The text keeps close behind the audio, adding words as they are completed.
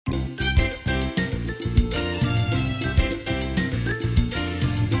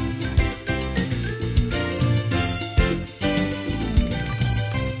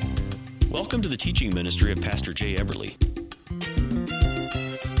teaching ministry of Pastor Jay Eberly.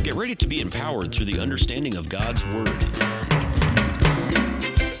 Get ready to be empowered through the understanding of God's Word.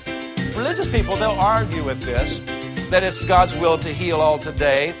 Religious people, they'll argue with this, that it's God's will to heal all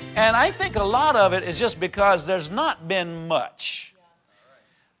today. And I think a lot of it is just because there's not been much.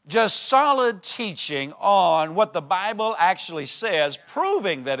 Just solid teaching on what the Bible actually says,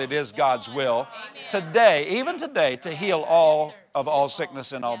 proving that it is God's will today, even today, to heal all of all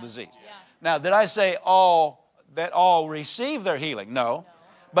sickness and all disease. Now, did I say that all receive their healing? No.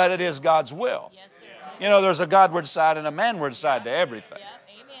 But it is God's will. You know, there's a Godward side and a manward side to everything.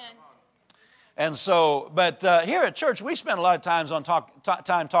 And so, but here at church, we spend a lot of times on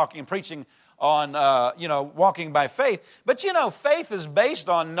time talking and preaching on, walking by faith. But, you know, faith is based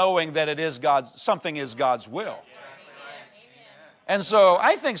on knowing that it is something is God's will. And so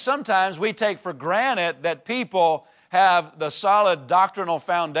I think sometimes we take for granted that people have the solid doctrinal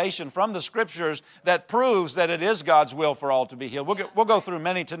foundation from the Scriptures that proves that it is God's will for all to be healed. We'll go through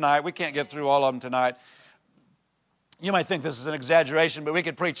many tonight. We can't get through all of them tonight. You might think this is an exaggeration, but we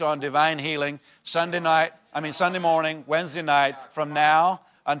could preach on divine healing Sunday morning, Wednesday night, from now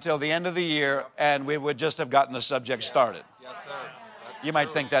until the end of the year, and we would just have gotten the subject started. Yes, sir. You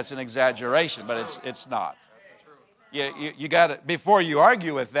might think that's an exaggeration, but it's not. You got to, before you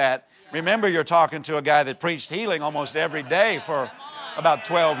argue with that, remember you're talking to a guy that preached healing almost every day for about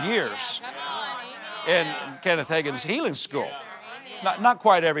 12 years in Kenneth Hagin's healing school. Not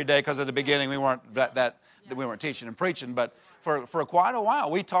quite every day, because at the beginning we weren't we weren't teaching and preaching, but for quite a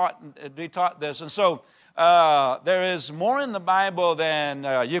while we taught this. And so there is more in the Bible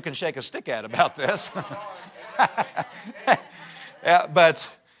than you can shake a stick at about this.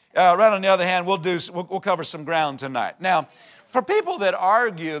 But right on the other hand, we'll cover some ground tonight. Now, for people that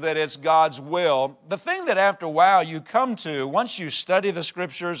argue that it's God's will, the thing that after a while you come to, once you study the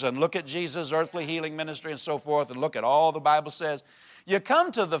Scriptures and look at Jesus' earthly healing ministry and so forth, and look at all the Bible says, you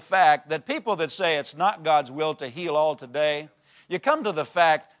come to the fact that people that say it's not God's will to heal all today, you come to the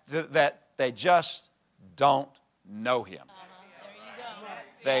fact that they just don't know Him.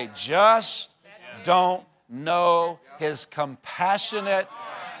 They just don't know His compassionate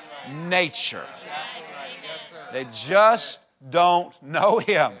nature. They just don't know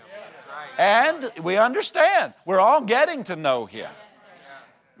Him. And we understand. We're all getting to know Him.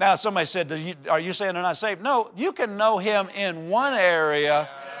 Now, somebody said, are you saying they're not saved? No, you can know Him in one area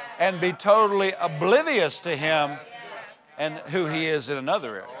and be totally oblivious to Him and who He is in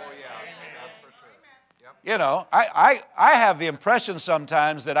another area. You know, I have the impression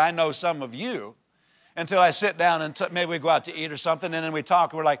sometimes that I know some of you until I sit down and maybe we go out to eat or something, and then we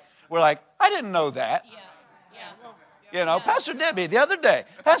talk, and we're like, I didn't know that. You know, Pastor Debbie, the other day,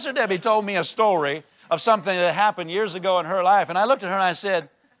 Pastor Debbie told me a story of something that happened years ago in her life, and I looked at her and I said,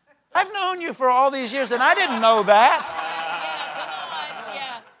 I've known you for all these years, and I didn't know that.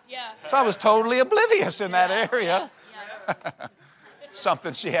 So I was totally oblivious in that area.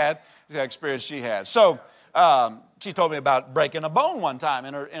 Something she had, the experience she had. So she told me about breaking a bone one time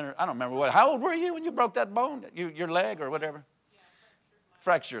in her I don't remember how old were you when you broke that bone? Your leg or whatever?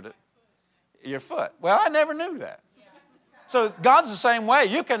 Fractured it. Your foot. Well, I never knew that. So God's the same way.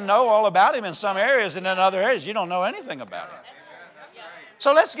 You can know all about Him in some areas, and in other areas you don't know anything about Him.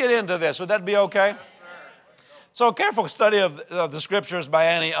 So let's get into this. Would that be okay? So a careful study of the Scriptures by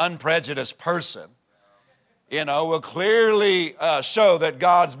any unprejudiced person, will clearly show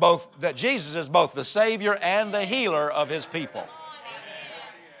that Jesus is both the Savior and the healer of His people.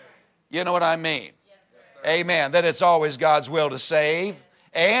 You know what I mean? Amen. That it's always God's will to save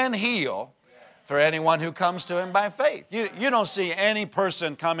and heal for anyone who comes to Him by faith. You don't see any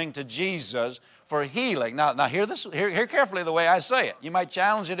person coming to Jesus for healing. Now hear carefully the way I say it. You might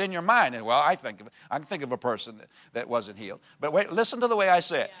challenge it in your mind. Well, I can think of a person that wasn't healed. But wait, listen to the way I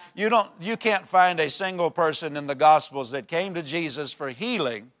say it. You can't find a single person in the Gospels that came to Jesus for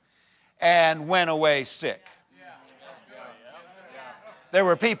healing and went away sick. There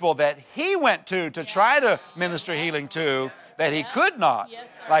were people that He went to try to minister healing to that He could not,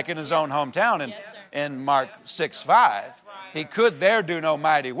 like in His own hometown in Mark 6:5. He could there do no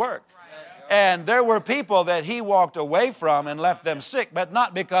mighty work. And there were people that He walked away from and left them sick, but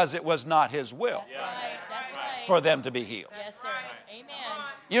not because it was not His will for them to be healed. Yes, sir. Amen.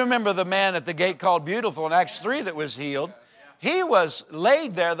 You remember the man at the gate called Beautiful in Acts 3 that was healed. He was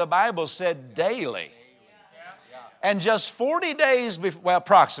laid there, the Bible said, daily. And just 40 days,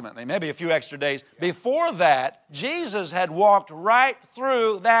 approximately, maybe a few extra days, before that, Jesus had walked right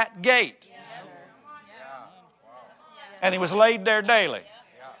through that gate. And He was laid there daily.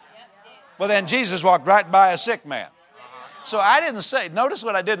 Well, then Jesus walked right by a sick man. So I didn't say, notice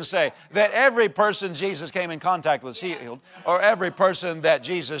what I didn't say, that every person Jesus came in contact with was healed, or every person that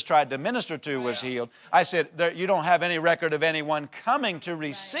Jesus tried to minister to was healed. I said, you don't have any record of anyone coming to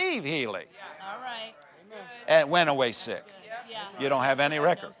receive healing and went away sick. You don't have any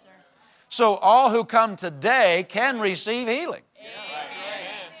record. So all who come today can receive healing.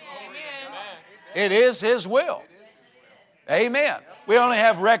 It is His will. Amen. We only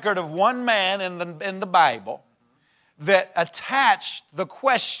have record of one man in the Bible that attached the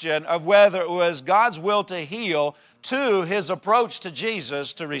question of whether it was God's will to heal to his approach to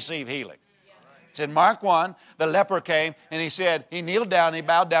Jesus to receive healing. It's in Mark 1. The leper came and he said, he kneeled down, he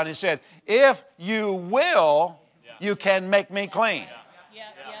bowed down, he said, if you will, you can make me clean.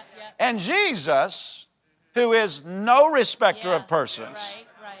 And Jesus, who is no respecter of persons,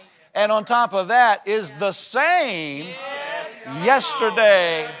 and on top of that is the same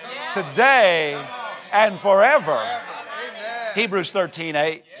yesterday, today, and forever. Hebrews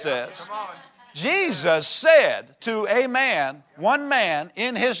 13:8 says, Jesus said to a man, one man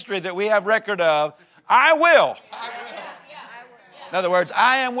in history that we have record of, I will. In other words,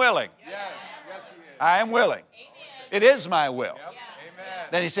 I am willing. I am willing. It is my will.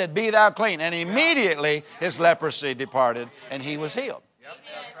 Then he said, be thou clean. And immediately his leprosy departed and he was healed.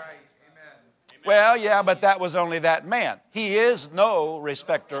 Well, yeah, but that was only that man. He is no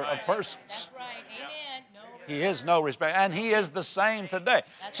respecter of persons. He is no respecter, and He is the same today.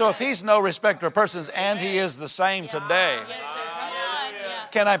 So if He's no respecter of persons and He is the same today,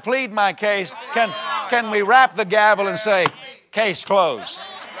 can I plead my case? Can we wrap the gavel and say, case closed?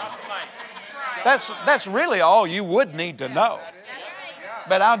 That's really all you would need to know.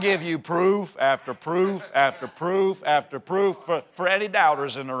 But I'll give you proof after proof after proof after proof for any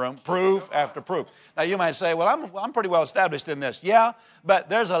doubters in the room. Proof after proof. Now you might say, well, I'm pretty well established in this. Yeah, but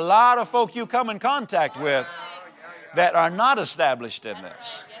there's a lot of folk you come in contact with that are not established in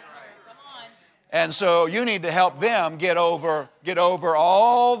this. And so you need to help them get over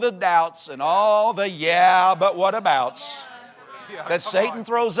all the doubts and all the yeah, but what abouts that Satan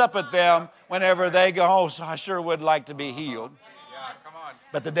throws up at them whenever they go, oh, I sure would like to be healed.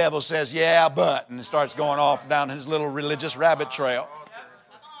 But the devil says, yeah, but, and starts going off down his little religious rabbit trail.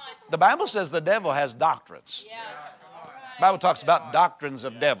 The Bible says the devil has doctrines. The Bible talks about doctrines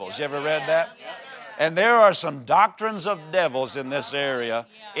of devils. You ever read that? And there are some doctrines of devils in this area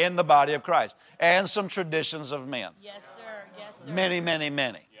in the body of Christ. And some traditions of men. Yes, sir. Yes, sir. Many, many,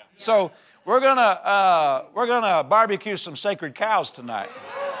 many. So we're gonna barbecue some sacred cows tonight.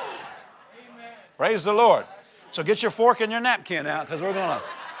 Praise the Lord. So get your fork and your napkin out because we're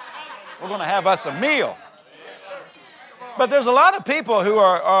gonna have us a meal. But there's a lot of people who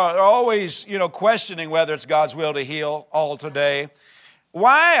are always, questioning whether it's God's will to heal all today,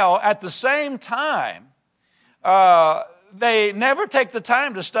 while at the same time, they never take the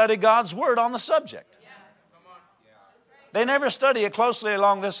time to study God's Word on the subject. They never study it closely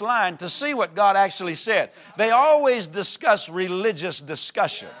along this line to see what God actually said. They always discuss religious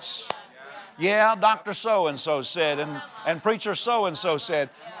discussions. Yeah, Dr. So-and-so said, and preacher so-and-so said.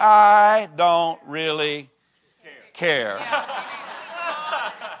 I don't really care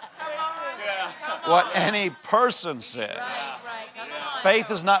what any person says. Faith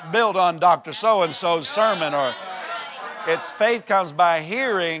is not built on Dr. So-and-so's sermon, or its faith comes by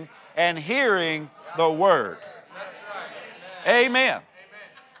hearing and hearing the Word. Amen.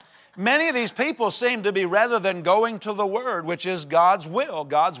 Many of these people seem to be, rather than going to the Word, which is God's will,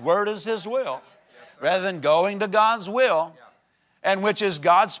 God's Word is His will, rather than going to God's will, and which is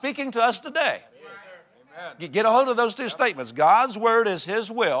God speaking to us today. Get a hold of those two statements. God's Word is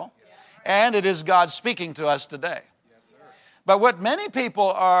His will, and it is God speaking to us today. But what many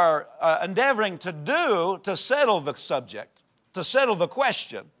people are endeavoring to do to settle the subject, to settle the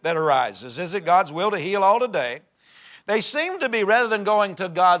question that arises, is it God's will to heal all today? They seem to be, rather than going to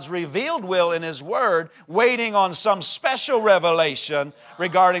God's revealed will in His Word, waiting on some special revelation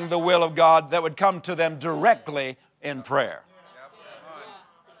regarding the will of God that would come to them directly in prayer.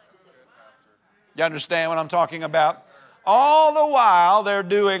 You understand what I'm talking about? All the while, they're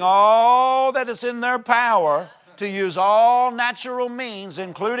doing all that is in their power to use all natural means,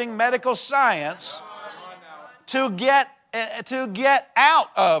 including medical science, to get out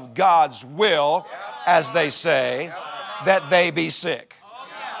of God's will, as they say, that they be sick.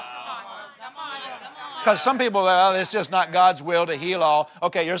 Because some people, well, it's just not God's will to heal all.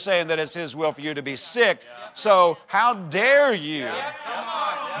 Okay, you're saying that it's His will for you to be sick. So how dare you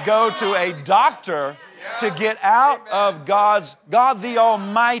go to a doctor to get out of God the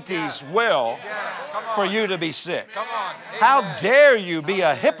Almighty's will for you to be sick. How dare you be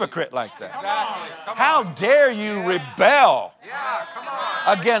a hypocrite like that? How dare you rebel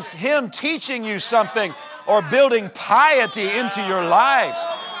against Him teaching you something or building piety into your life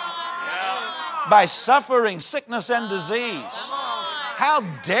by suffering sickness and disease? How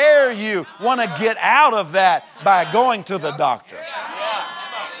dare you want to get out of that by going to the doctor?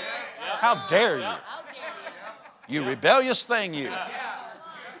 How dare you? You rebellious thing, you.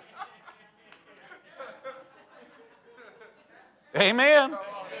 Amen.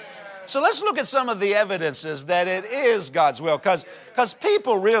 So let's look at some of the evidences that it is God's will, because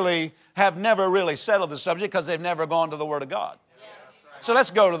people really have never really settled the subject because they've never gone to the Word of God. So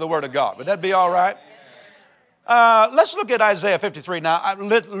let's go to the Word of God. Would that be all right? Let's look at Isaiah 53. Now,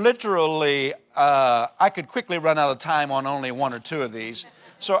 I could quickly run out of time on only one or two of these.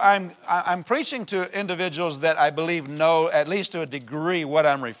 So I'm preaching to individuals that I believe know, at least to a degree, what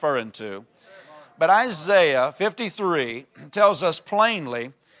I'm referring to. But Isaiah 53 tells us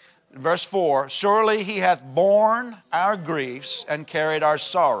plainly, verse 4, surely He hath borne our griefs and carried our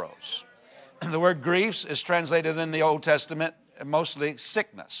sorrows. The word griefs is translated in the Old Testament mostly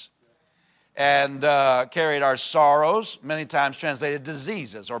sickness. And carried our sorrows, many times translated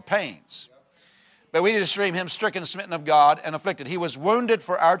diseases or pains. But we need to stream Him stricken, smitten of God, and afflicted. He was wounded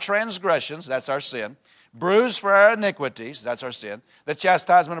for our transgressions, that's our sin. Bruised for our iniquities, that's our sin. The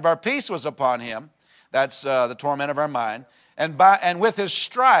chastisement of our peace was upon Him, that's the torment of our mind. And with His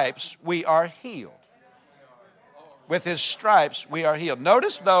stripes we are healed. With His stripes we are healed.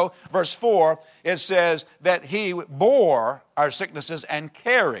 Notice though, verse 4, it says that He bore our sicknesses and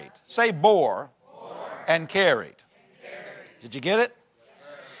carried. Say bore. And carried. Did you get it?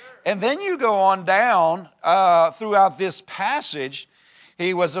 And then you go on down throughout this passage.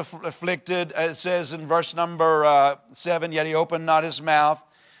 He was afflicted, it says in verse number 7, yet He opened not His mouth.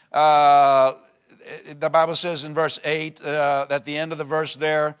 The Bible says in verse 8, at the end of the verse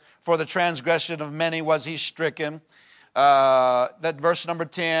there, for the transgression of many was He stricken. That verse number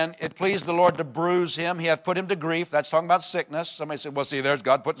 10, it pleased the Lord to bruise Him. He hath put Him to grief. That's talking about sickness. Somebody said, well, see, there's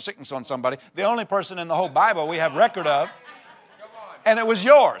God putting sickness on somebody. The only person in the whole Bible we have record of, and it was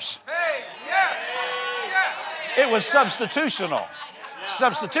yours. Hey, yes, yes. It was substitutional.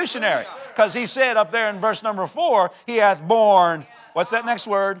 Substitutionary. Because He said up there in verse number 4, He hath borne, what's that next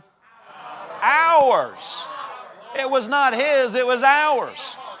word? Ours. It was not His, it was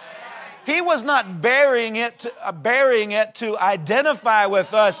ours. He was not bearing it to identify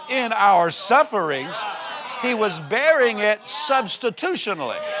with us in our sufferings. He was bearing it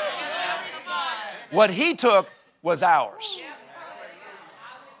substitutionally. What He took was ours.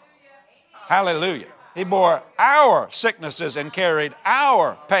 Hallelujah. He bore our sicknesses and carried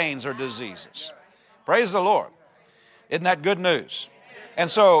our pains or diseases. Praise the Lord. Isn't that good news? And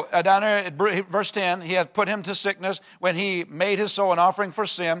so down there at verse 10, He hath put Him to sickness when He made His soul an offering for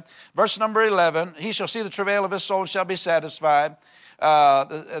sin. Verse number 11, He shall see the travail of His soul and shall be satisfied. How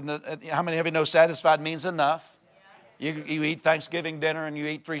many of you know satisfied means enough? You eat Thanksgiving dinner and you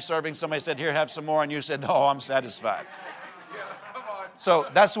eat 3 servings. Somebody said, here, have some more. And you said, no, I'm satisfied. So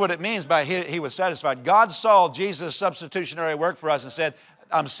that's what it means by he was satisfied. God saw Jesus' substitutionary work for us and said,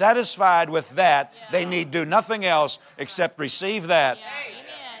 I'm satisfied with that. They need do nothing else except receive that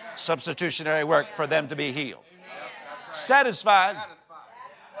substitutionary work for them to be healed. Satisfied.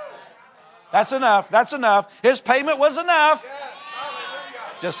 That's enough. That's enough. His payment was enough.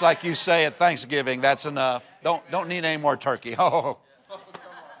 Just like you say at Thanksgiving, that's enough. Don't need any more turkey. Oh,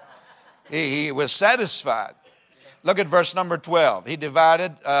 he was satisfied. Look at verse number 12. He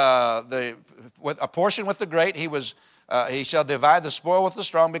divided with a portion with the great. He shall divide the spoil with the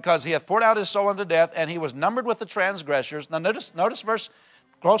strong, because He hath poured out His soul unto death, and He was numbered with the transgressors. Now notice verse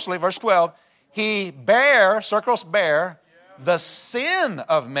 12. He bare the sin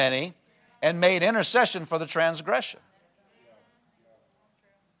of many, and made intercession for the transgression.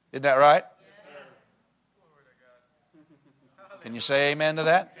 Isn't that right? Can you say amen to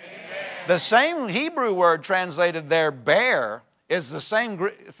that? The same Hebrew word translated there, bear, is the same,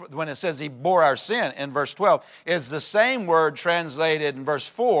 when it says He bore our sin in verse 12, is the same word translated in verse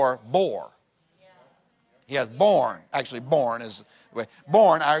 4, bore. He hath borne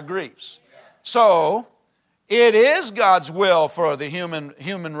our griefs. So, it is God's will for the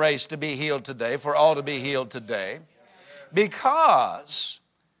human race to be healed today, for all to be healed today, because,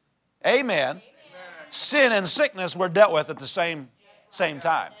 amen, sin and sickness were dealt with at the same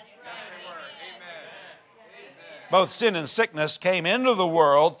time. Both sin and sickness came into the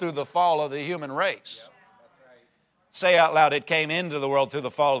world through the fall of the human race. Say out loud, it came into the world through the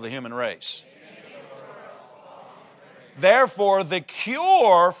fall of the human race. Therefore, the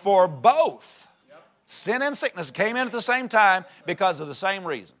cure for both Sin and sickness came in at the same time because of the same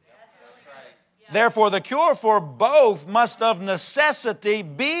reason. Therefore, the cure for both must of necessity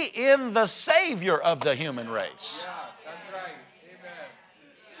be in the Savior of the human race. That's right.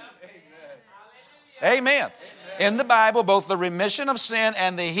 Amen. Amen. In the Bible, both the remission of sin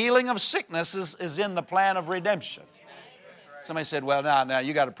and the healing of sickness is in the plan of redemption. Somebody said, well, now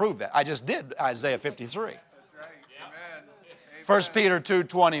you got to prove that. I just did Isaiah 53. That's right. Amen. 1 Peter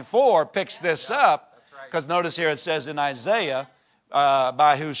 2:24 picks this up, because notice here it says in Isaiah,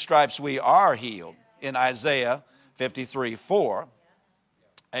 by whose stripes we are healed, in Isaiah 53:4.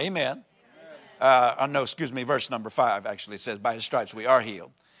 Amen. Verse number 5 actually says, by his stripes we are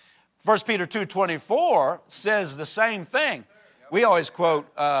healed. 1 Peter 2:24 says the same thing. We always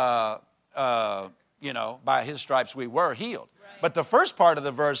quote, by his stripes we were healed. But the first part of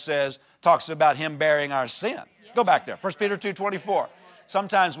the verse talks about him bearing our sin. Go back there, 1 Peter 2:24.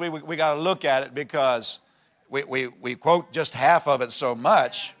 Sometimes we got to look at it because we quote just half of it so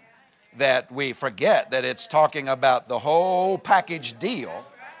much that we forget that it's talking about the whole package deal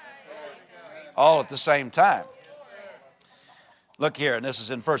all at the same time. Look here, and this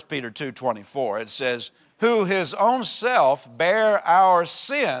is in 1 Peter 2:24. It says, who his own self bare our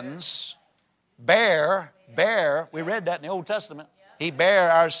sins, we read that in the Old Testament. He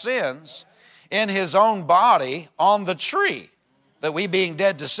bare our sins in his own body on the tree, that we being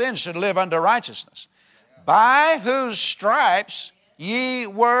dead to sin should live unto righteousness. By whose stripes ye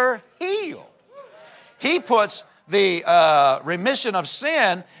were healed. He puts the remission of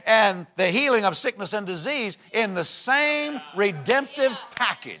sin and the healing of sickness and disease in the same redemptive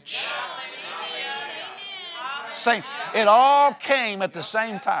package. Same. It all came at the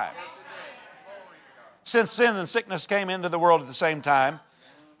same time. Since sin and sickness came into the world at the same time,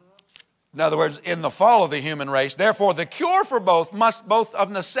 in other words, in the fall of the human race, therefore the cure for both must both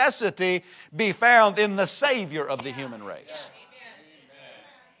of necessity be found in the Savior of the human race.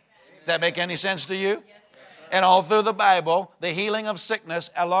 Does that make any sense to you? And all through the Bible, the healing of sickness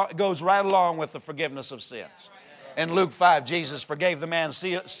goes right along with the forgiveness of sins. In Luke 5, Jesus forgave the man's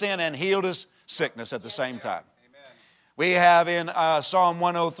sin and healed his sickness at the same time. We have in Psalm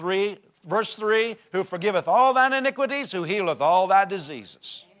 103, verse 3, who forgiveth all thine iniquities, who healeth all thy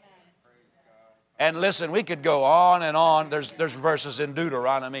diseases. And listen, we could go on and on. There's verses in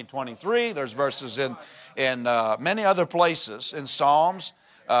Deuteronomy 23. There's verses in many other places, in Psalms,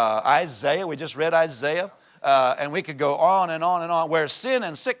 Isaiah. We just read Isaiah. And we could go on and on and on, where sin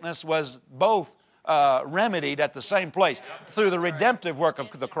and sickness was both remedied at the same place through the redemptive work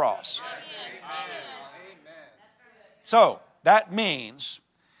of the cross. So that means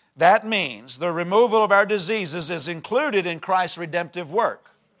the removal of our diseases is included in Christ's redemptive work,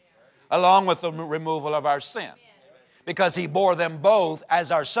 along with the removal of our sin, because he bore them both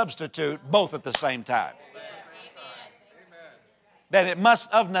as our substitute, both at the same time. That it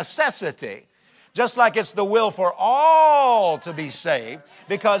must of necessity, just like it's the will for all to be saved,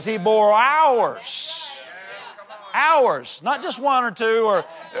 because he bore ours. Ours, not just one or two or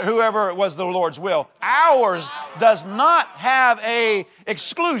whoever it was the Lord's will. Ours does not have a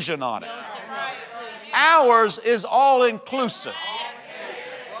exclusion on it. Ours is all inclusive.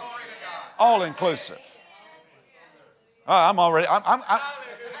 All inclusive. I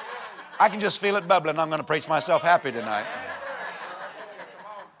can just feel it bubbling. I'm going to preach myself happy tonight.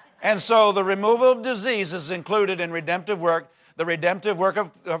 And so the removal of disease is included in redemptive work, the redemptive work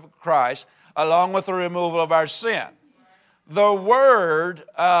of Christ, along with the removal of our sin. The word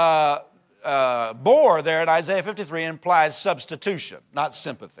bore there in Isaiah 53 implies substitution, not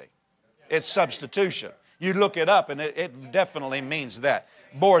sympathy. It's substitution. You look it up and it definitely means that.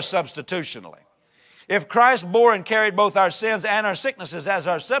 Bore substitutionally. If Christ bore and carried both our sins and our sicknesses as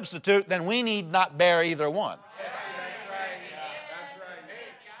our substitute, then we need not bear either one.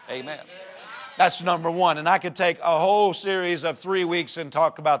 Amen. That's number one. And I could take a whole series of 3 weeks and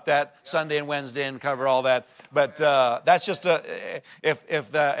talk about that Sunday and Wednesday and cover all that. But that's just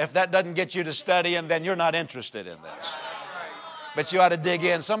if that doesn't get you to studying, then you're not interested in this. But you ought to dig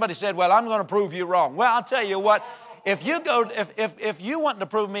in. Somebody said, well, I'm going to prove you wrong. Well, I'll tell you what. If you want to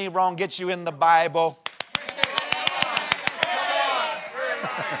prove me wrong, get you in the Bible.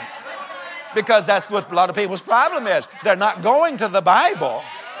 Because that's what a lot of people's problem is. They're not going to the Bible.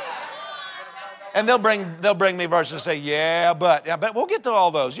 And they'll bring me verses and say, yeah, but we'll get to all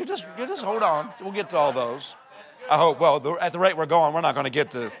those. You just hold on. We'll get to all those. I hope. Well, at the rate we're going, we're not going to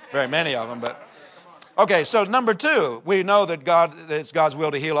get to very many of them. But okay, so number two, we know that it's God's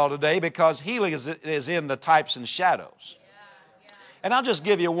will to heal all today because healing is in the types and shadows. And I'll just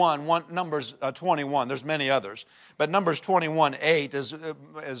give you one Numbers 21. There's many others. But Numbers 21:8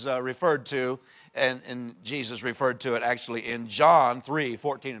 is referred to, and Jesus referred to it actually in John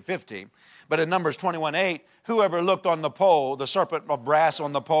 3:14 and 15. But in Numbers 21:8, whoever looked on the pole, the serpent of brass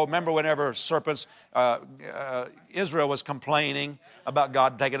on the pole, remember whenever serpents, Israel was complaining about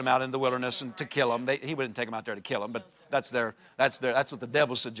God taking them out in the wilderness and to kill them. He wouldn't take them out there to kill them, but that's what the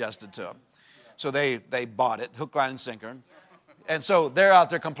devil suggested to them. So they bought it, hook, line, and sinker. And so they're out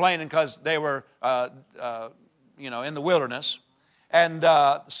there complaining because they were, in the wilderness. And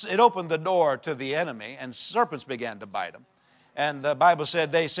it opened the door to the enemy, and serpents began to bite them. And the Bible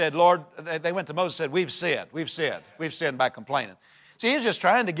said, they said, Lord, they went to Moses and said, we've sinned by complaining. See, he was just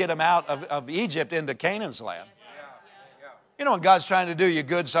trying to get them out of Egypt into Canaan's land. You know, when God's trying to do you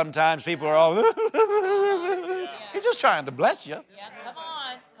good, sometimes people are all, He's just trying to bless you. Yeah, come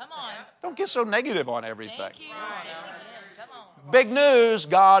on. Don't get so negative on everything. Thank you. Come on. Big news,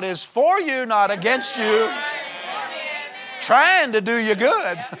 God is for you, not against you. Trying to do you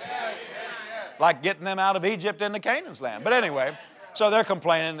good. Like getting them out of Egypt into Canaan's land. But anyway, so they're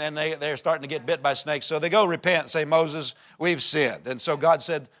complaining and they're starting to get bit by snakes. So they go repent and say, Moses, we've sinned. And so God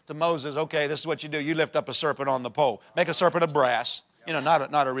said to Moses, okay, this is what you do. You lift up a serpent on the pole. Make a serpent of brass. You know,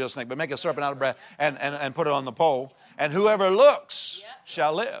 not a real snake, but make a serpent out of brass and put it on the pole. And whoever looks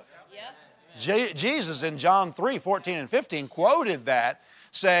shall live. Jesus in John 3:14 and 15 quoted that,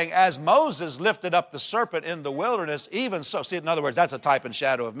 saying, as Moses lifted up the serpent in the wilderness, even so. See, in other words, that's a type and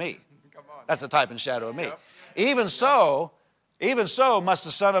shadow of me. That's a type and shadow of me. Even so must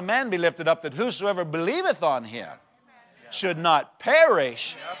the Son of Man be lifted up, that whosoever believeth on him should not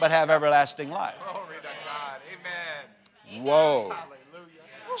perish, but have everlasting life. Glory to God. Amen. Whoa.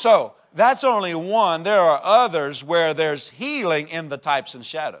 Hallelujah. So that's only one. There are others where there's healing in the types and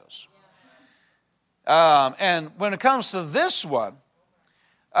shadows. And when it comes to this one,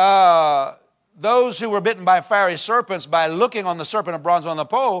 those who were bitten by fiery serpents, by looking on the serpent of bronze on the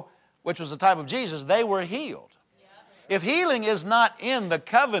pole, which was the type of Jesus, they were healed. If healing is not in the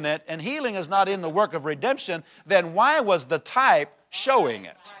covenant and healing is not in the work of redemption, then why was the type showing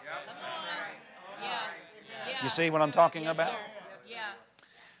it? You see what I'm talking about?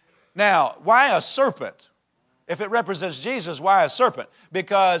 Now, why a serpent? If it represents Jesus, why a serpent?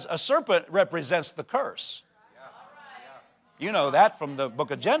 Because a serpent represents the curse. You know that from the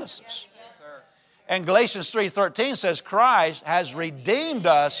book of Genesis. And Galatians 3:13 says Christ has redeemed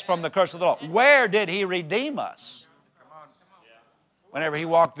us from the curse of the law. Where did He redeem us? Whenever He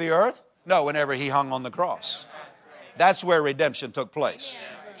walked the earth? No, whenever He hung on the cross. That's where redemption took place.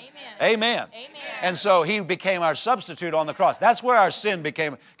 Amen. And so He became our substitute on the cross. That's where our sin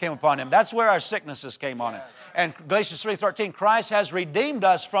came upon Him. That's where our sicknesses came on Him. And Galatians 3:13, Christ has redeemed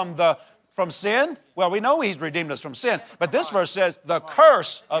us from sin. Well, we know He's redeemed us from sin. But this verse says the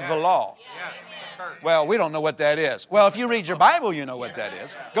curse of the law. Well, we don't know what that is. Well, if you read your Bible, you know what that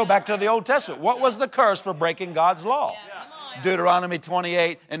is. Go back to the Old Testament. What was the curse for breaking God's law? Deuteronomy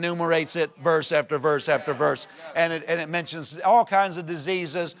 28 enumerates it verse after verse after verse. And it mentions all kinds of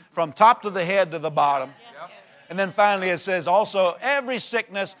diseases from top to the head to the bottom. And then finally it says also every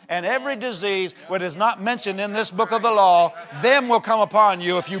sickness and every disease what is not mentioned in this book of the law, them will come upon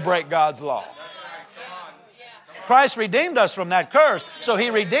you if you break God's law. Christ redeemed us from that curse, so He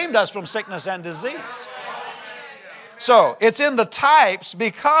redeemed us from sickness and disease. So it's in the types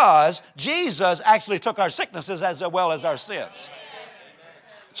because Jesus actually took our sicknesses as well as our sins.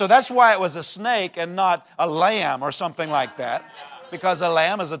 So that's why it was a snake and not a lamb or something like that, because a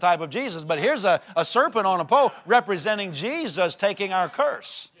lamb is a type of Jesus. But here's a serpent on a pole representing Jesus taking our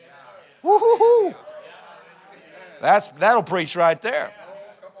curse. Woo-hoo-hoo. That'll preach right there.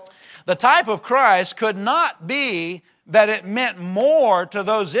 The type of Christ could not be that it meant more to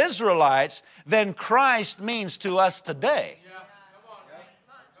those Israelites than Christ means to us today.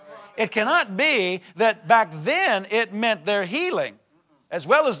 It cannot be that back then it meant their healing as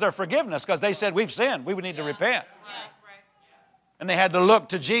well as their forgiveness, because they said, we've sinned, we would need to repent. And they had to look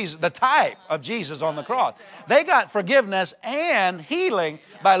to Jesus, the type of Jesus on the cross. They got forgiveness and healing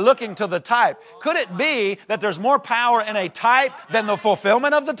by looking to the type. Could it be that there's more power in a type than the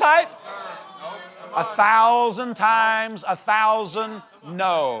fulfillment of the type? 1,000 times 1,000,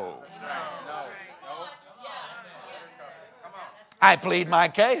 no. I plead my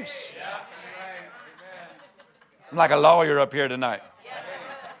case. I'm like a lawyer up here tonight,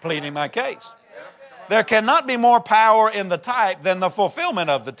 pleading my case. There cannot be more power in the type than the fulfillment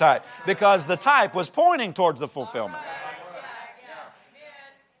of the type, because the type was pointing towards the fulfillment.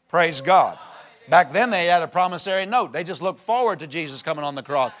 Praise God. Back then they had a promissory note. They just looked forward to Jesus coming on the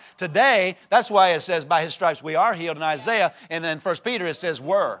cross. Today, that's why it says by His stripes we are healed in Isaiah. And then 1 Peter it says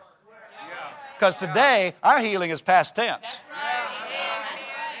were. Because today our healing is past tense.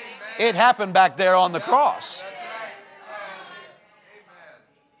 It happened back there on the cross.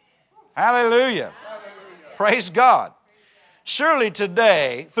 Hallelujah. Praise God. Surely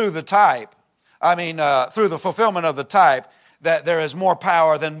today, through the through the fulfillment of the type, that there is more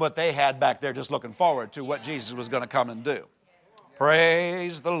power than what they had back there, just looking forward to what Jesus was going to come and do.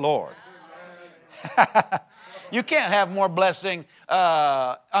 Praise the Lord. You can't have more blessing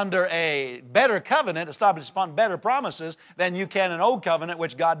under a better covenant established upon better promises than you can an old covenant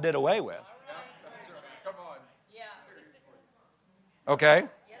which God did away with. Okay?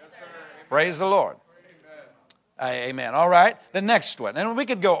 Praise the Lord. Amen. All right. The next one. And we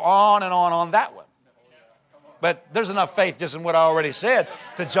could go on and on that one. But there's enough faith just in what I already said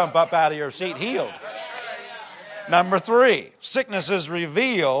to jump up out of your seat healed. Number 3, sickness is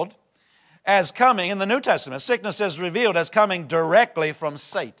revealed as coming, in the New Testament, sickness is revealed as coming directly from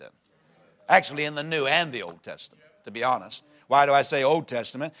Satan. Actually, in the New and the Old Testament, to be honest. Why do I say Old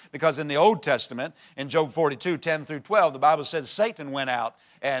Testament? Because in the Old Testament, in Job 42, 10 through 12, the Bible says Satan went out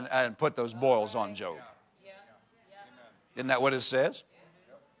and put those boils on Job. Isn't that what it says?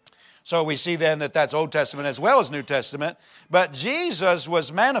 So we see then that that's Old Testament as well as New Testament. But Jesus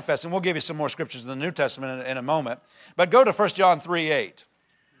was manifest, and we'll give you some more scriptures in the New Testament in a moment. But go to 1 John 3:8.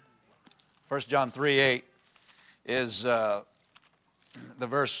 1 John 3:8 is the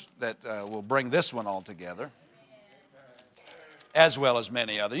verse that will bring this one all together, as well as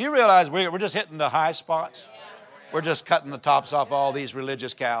many others. You realize we're just hitting the high spots? We're just cutting the tops off all these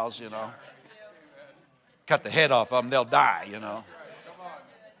religious cows, you know. Cut the head off of them, they'll die, you know.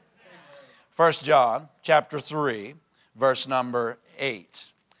 1 John chapter 3, verse number 8.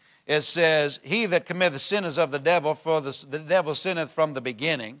 It says, He that committeth sin is of the devil, for the devil sinneth from the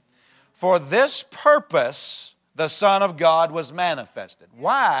beginning. For this purpose the Son of God was manifested.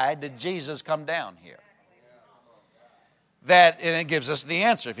 Why did Jesus come down here? And it gives us the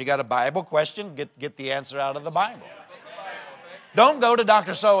answer. If you got a Bible question, get the answer out of the Bible. Don't go to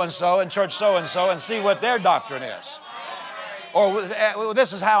Dr. So-and-so and church so-and-so and see what their doctrine is. Or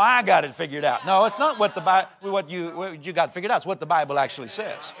this is how I got it figured out. No, it's not what you got figured out. It's what the Bible actually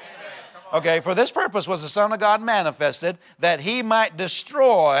says. Okay, for this purpose was the Son of God manifested, that He might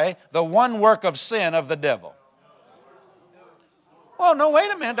destroy the one work of sin of the devil. Well, no,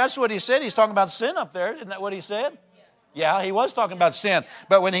 wait a minute. That's what He said. He's talking about sin up there. Isn't that what He said? Yeah, He was talking about sin.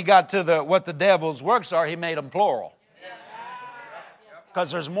 But when He got to what the devil's works are, He made them plural. Because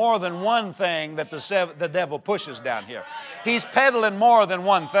there's more than one thing that the devil pushes down here. He's peddling more than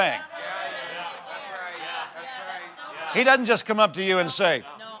one thing. He doesn't just come up to you and say,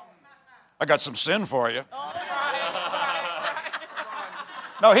 I got some sin for you.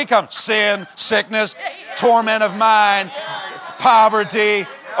 No, He comes, sin, sickness, torment of mind, poverty,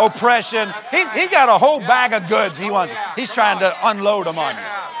 oppression. He got a whole bag of goods He wants. He's trying to unload them on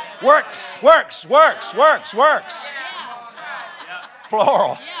you. Works.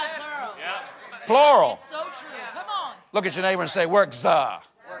 Plural. Plural. So true. Come on. Look at your neighbor and say, works.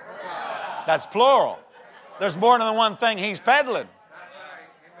 That's plural. There's more than one thing He's peddling.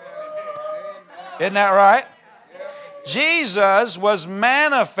 Isn't that right? Jesus was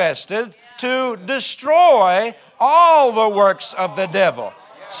manifested to destroy all the works of the devil.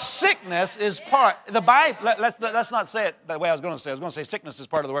 Sickness is part. The Bible. Let's not say it the way I was going to say. I was going to say sickness is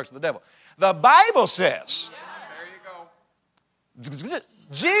part of the works of the devil. The Bible says.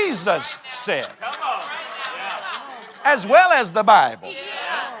 Jesus said, as well as the Bible.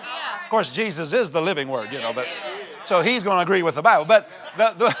 Of course, Jesus is the living word, but so He's going to agree with the Bible. But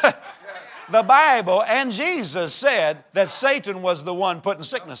the Bible and Jesus said that Satan was the one putting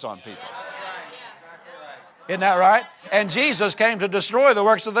sickness on people. Isn't that right? And Jesus came to destroy the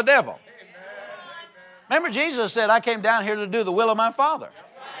works of the devil. Remember, Jesus said, I came down here to do the will of my Father.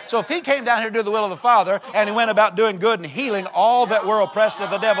 So if He came down here to do the will of the Father and He went about doing good and healing all that were oppressed of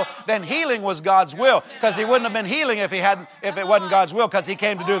the devil, then healing was God's will. Because He wouldn't have been healing if it wasn't God's will, because He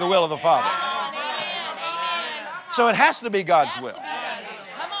came to do the will of the Father. So it has to be God's will.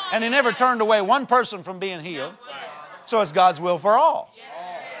 And He never turned away one person from being healed. So it's God's will for all.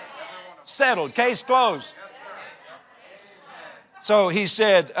 Settled. Case closed. So He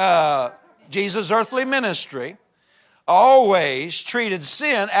said, Jesus' earthly ministry always treated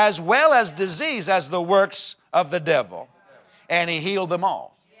sin as well as disease as the works of the devil. And He healed them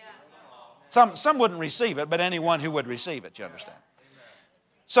all. Some wouldn't receive it, but anyone who would receive it, you understand.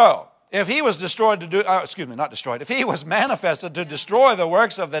 So, if He was if He was manifested to destroy the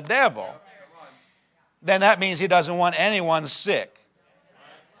works of the devil, then that means he doesn't want anyone sick.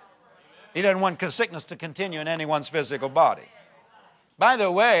 He doesn't want sickness to continue in anyone's physical body. By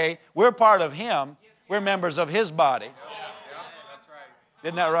the way, we're part of him. We're members of his body. That's right.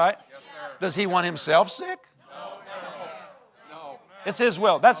 Isn't that right? Yes, sir. Does he want himself sick? No. It's his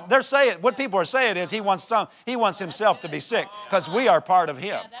will. They're saying, what people are saying is he wants himself to be sick because we are part of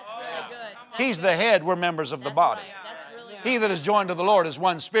him. Yeah, that's really good. He's the head. We're members of the body. That's really good. He that is joined to the Lord is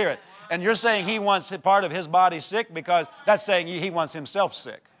one spirit. And you're saying he wants part of his body sick because that's saying he wants himself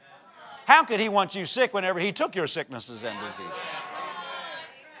sick. How could he want you sick whenever he took your sicknesses and diseases?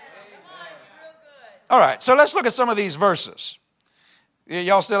 All right, so let's look at some of these verses.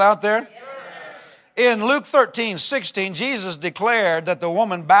 Y'all still out there? In Luke 13:16, Jesus declared that the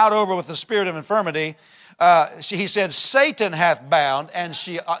woman bowed over with the spirit of infirmity. He said, Satan hath bound and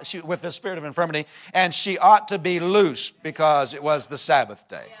she with the spirit of infirmity, and she ought to be loose because it was the Sabbath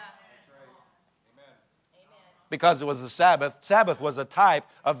day. Because it was the Sabbath. Sabbath was a type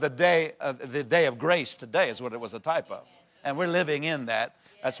of the day of grace today is what it was a type of. And we're living in that.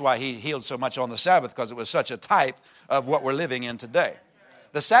 That's why he healed so much on the Sabbath, because it was such a type of what we're living in today.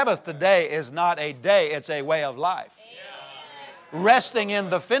 The Sabbath today is not a day, it's a way of life. Resting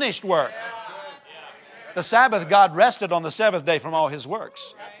in the finished work. The Sabbath, God rested on the seventh day from all his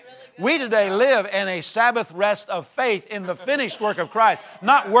works. We today live in a Sabbath rest of faith in the finished work of Christ.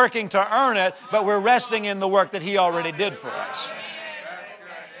 Not working to earn it, but we're resting in the work that he already did for us.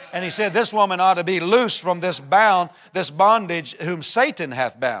 And he said, this woman ought to be loose from this bondage whom Satan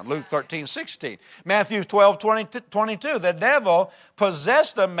hath bound. Luke 13:16. Matthew 12:22. The devil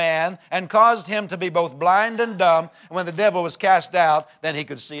possessed a man and caused him to be both blind and dumb. And when the devil was cast out, then he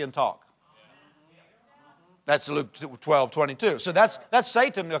could see and talk. That's Luke 12:22. So that's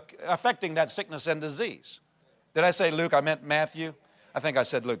Satan affecting that sickness and disease. Did I say Luke? I meant Matthew. I think I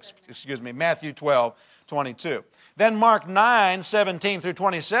said Luke. Excuse me. Matthew 12:22. Then Mark 9:17 through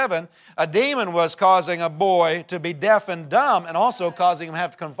 27, a demon was causing a boy to be deaf and dumb and also causing him to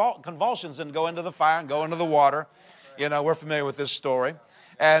have convulsions and go into the fire and go into the water. You know, we're familiar with this story.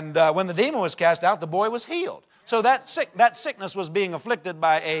 And when the demon was cast out, the boy was healed. So that sickness was being afflicted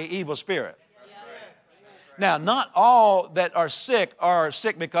by an evil spirit. Now, not all that are sick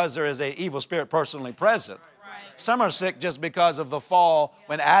because there is an evil spirit personally present. Some are sick just because of the fall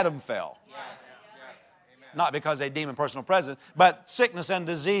when Adam fell. Not because a demon personal present, but sickness and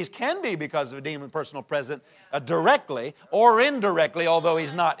disease can be because of a demon personal present directly or indirectly, although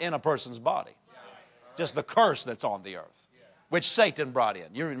he's not in a person's body. Just the curse that's on the earth, which Satan brought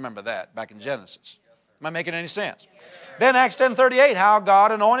in. You remember that back in Genesis. Am I making any sense? Then Acts 10:38, how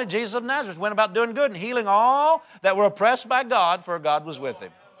God anointed Jesus of Nazareth, went about doing good and healing all that were oppressed by God, for God was with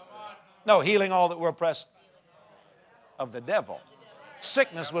him. No, healing all that were oppressed of the devil.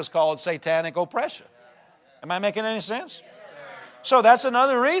 Sickness was called satanic oppression. Am I making any sense? So that's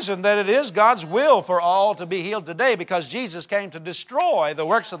another reason that it is God's will for all to be healed today, because Jesus came to destroy the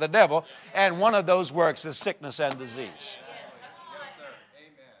works of the devil, and one of those works is sickness and disease.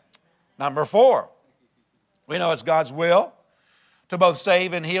 Number 4, we know it's God's will to both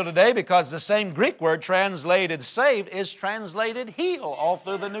save and heal today because the same Greek word translated save is translated heal all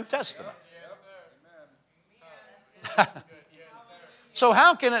through the New Testament. So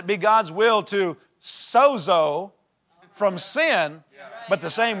how can it be God's will to sozo from sin, but the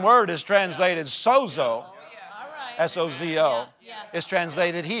same word is translated sozo, S-O-Z-O, is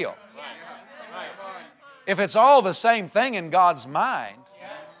translated heal? If it's all the same thing in God's mind,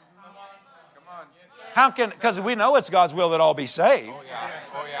 because we know it's God's will that all be saved. Oh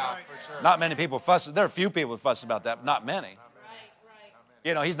yeah, for sure. Not many people fuss. There are a few people who fuss about that, but not many.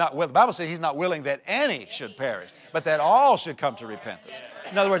 You know, the Bible says he's not willing that any should perish, but that all should come to repentance.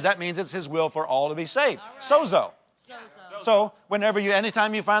 In other words, that means it's his will for all to be saved. Sozo. So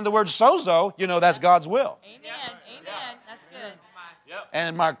anytime you find the word sozo, you know that's God's will. Amen. That's good.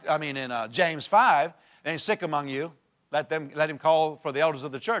 And in James 5, and he's sick among you, let him call for the elders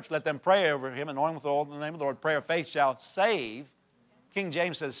of the church. Let them pray over him, anoint him with oil in the name of the Lord. Prayer of faith shall save. King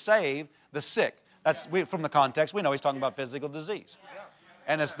James says save the sick. From the context, we know he's talking about physical disease.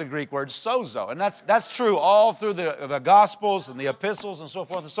 And it's the Greek word sozo. And that's true all through the Gospels and the epistles and so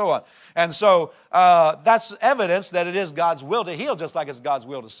forth and so on. And so that's evidence that it is God's will to heal, just like it's God's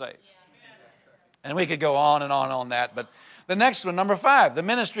will to save. And we could go on and on that. But the next one, number 5, the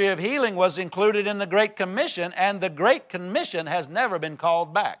ministry of healing was included in the Great Commission, and the Great Commission has never been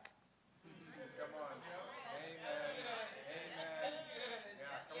called back.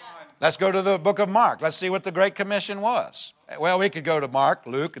 Let's go to the book of Mark. Let's see what the Great Commission was. Well, we could go to Mark,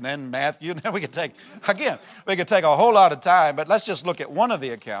 Luke, and then Matthew. And then we could take a whole lot of time, but let's just look at one of the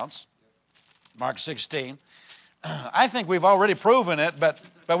accounts. Mark 16. I think we've already proven it, but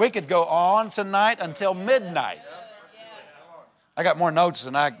we could go on tonight until midnight. I got more notes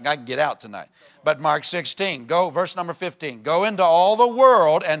than I can get out tonight. But Mark 16, verse number 15. Go into all the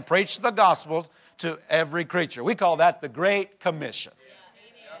world and preach the gospel to every creature. We call that the Great Commission.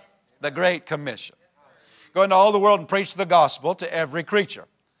 The Great Commission. Go into all the world and preach the gospel to every creature.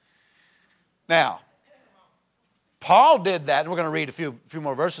 Now, Paul did that, and we're going to read a few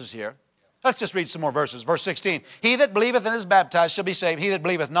more verses here. Let's just read some more verses. Verse 16. He that believeth and is baptized shall be saved. He that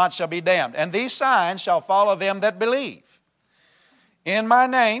believeth not shall be damned. And these signs shall follow them that believe. In my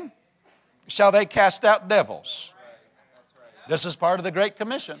name shall they cast out devils. This is part of the Great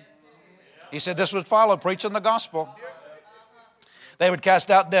Commission. He said this would follow preaching the gospel. They would cast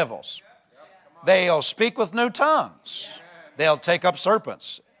out devils. They'll speak with new tongues. They'll take up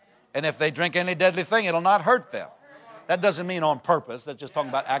serpents. And if they drink any deadly thing, it'll not hurt them. That doesn't mean on purpose. That's just talking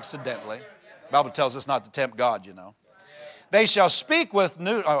about accidentally. The Bible tells us not to tempt God, you know. They shall speak with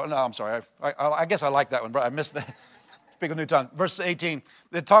new... Oh, no, I'm sorry. I guess I like that one, but I missed that. Speak with new tongue. Verse 18.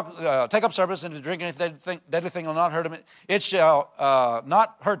 They take up serpents, and to drink any deadly thing will not hurt them. It shall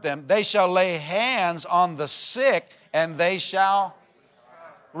not hurt them. They shall lay hands on the sick, and they shall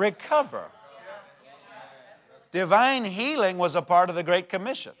recover. Divine healing was a part of the Great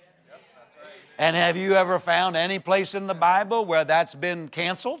Commission. And have you ever found any place in the Bible where that's been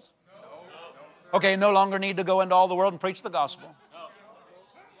canceled? Okay, no longer need to go into all the world and preach the gospel.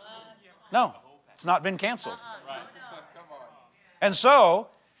 No, it's not been canceled. And so,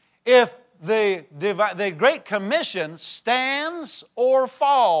 if the Great Commission stands or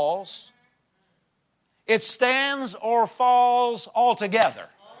falls, it stands or falls altogether.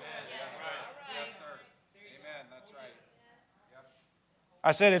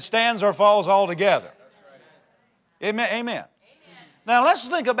 I said it stands or falls altogether. Amen. Amen. Now let's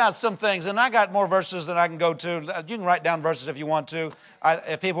think about some things, and I got more verses than I can go to. You can write down verses if you want to.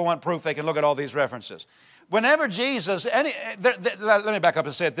 If people want proof, they can look at all these references. Whenever Jesus, let me back up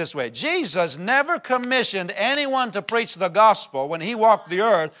and say it this way. Jesus never commissioned anyone to preach the gospel when He walked the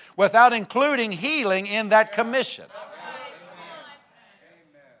earth without including healing in that commission.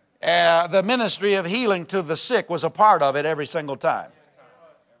 The ministry of healing to the sick was a part of it every single time.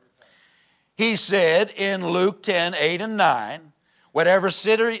 He said in Luke 10, 8 and 9, whatever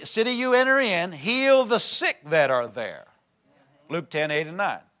city you enter in, heal the sick that are there. Luke 10, 8 and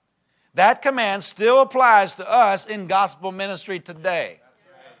 9. That command still applies to us in gospel ministry today.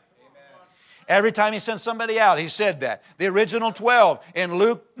 Every time He sent somebody out, He said that. The original 12 in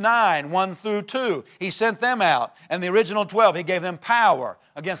Luke 9, 1 through 2, He sent them out. And the original 12, He gave them power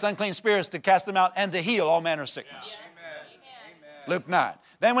against unclean spirits to cast them out and to heal all manner of sickness. Luke 9.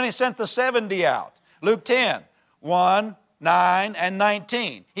 Then when He sent the 70 out, Luke 10, 1, 9, and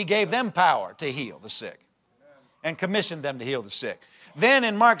 19, He gave them power to heal the sick and commissioned them to heal the sick. Then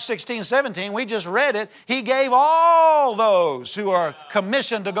in Mark 16, 17, we just read it, He gave all those who are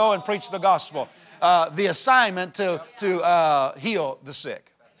commissioned to go and preach the gospel the assignment to heal the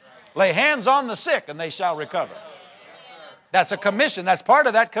sick. Lay hands on the sick and they shall recover. That's a commission. That's part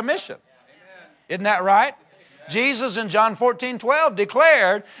of that commission. Isn't that right? Jesus in John 14, 12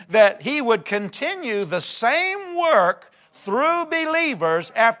 declared that He would continue the same work through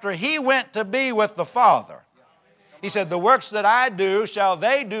believers after He went to be with the Father. He said, the works that I do shall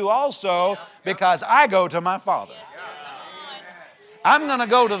they do also because I go to my Father. I'm going to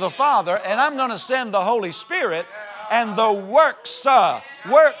go to the Father and I'm going to send the Holy Spirit, and the works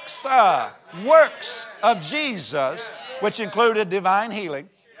of Jesus, which included divine healing,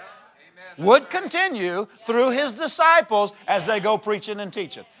 would continue through His disciples as they go preaching and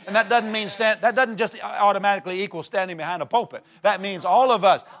teaching. And that doesn't just automatically equal standing behind a pulpit. That means all of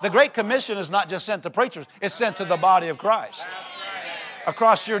us. The Great Commission is not just sent to preachers, it's sent to the body of Christ.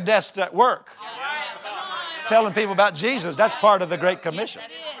 Across your desk at work. Telling people about Jesus, that's part of the Great Commission.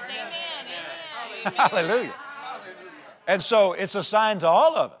 Hallelujah. And so it's assigned to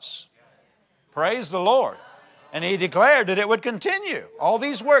all of us. Praise the Lord. And He declared that it would continue. All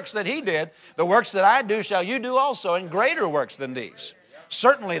these works that He did, the works that I do shall you do also, and greater works than these.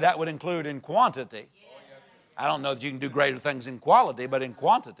 Certainly that would include in quantity. I don't know that you can do greater things in quality, but in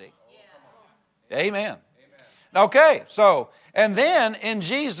quantity. Amen. Okay, so, and then in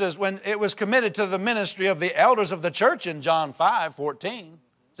Jesus, when it was committed to the ministry of the elders of the church in John 5, 14,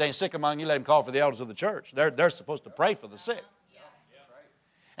 saying, sick among you, let him call for the elders of the church. They're supposed to pray for the sick.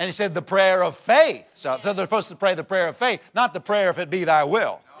 And He said the prayer of faith. So they're supposed to pray the prayer of faith, not the prayer if it be thy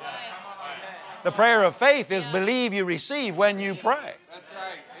will. The prayer of faith is believe you receive when you pray. That's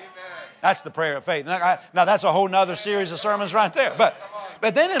right. Amen. That's the prayer of faith. Now that's a whole nother series of sermons right there. But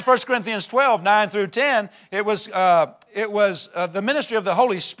But then in 1 Corinthians 12, 9 through 10, it was the ministry of the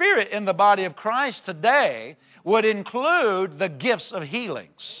Holy Spirit in the body of Christ today would include the gifts of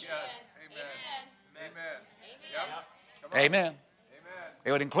healings. Yes. Amen. Amen.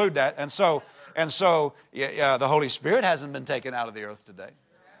 It would include that. And so the Holy Spirit hasn't been taken out of the earth today.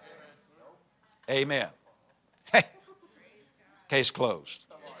 Amen. Case closed.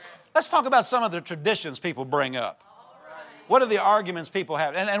 Let's talk about some of the traditions people bring up. What are the arguments people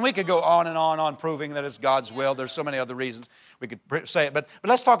have? And we could go on and on proving that it's God's will. There's so many other reasons we could say it. But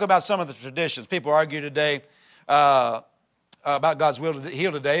let's talk about some of the traditions. People argue today about God's will to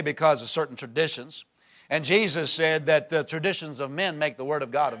heal today because of certain traditions. And Jesus said that the traditions of men make the word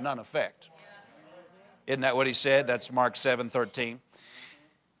of God of none effect. Isn't that what he said? That's Mark 7:13.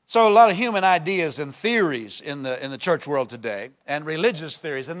 So a lot of human ideas and theories in the church world today, and religious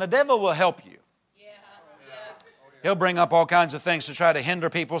theories, and the devil will help you. He'll bring up all kinds of things to try to hinder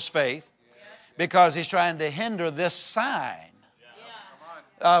people's faith because he's trying to hinder this sign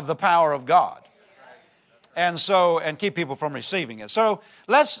of the power of God. And keep people from receiving it. So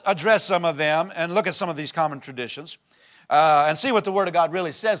let's address some of them and look at some of these common traditions and see what the Word of God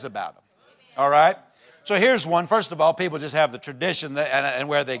really says about them. All right? So here's one. First of all, people just have the tradition and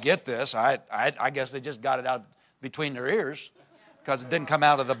where they get this. I guess they just got it out between their ears because it didn't come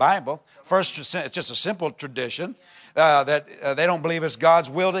out of the Bible. First, it's just a simple tradition that they don't believe it's God's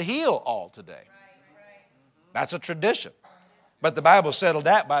will to heal all today. That's a tradition. But the Bible settled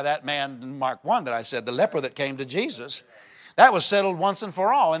that by that man in Mark 1 that I said, the leper that came to Jesus. That was settled once and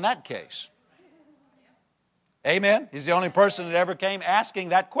for all in that case. Amen? He's the only person that ever came asking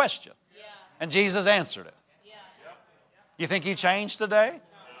that question. And Jesus answered it. You think he changed today?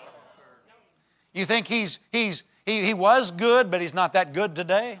 You think he was good, but he's not that good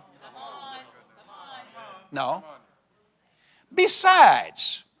today? No.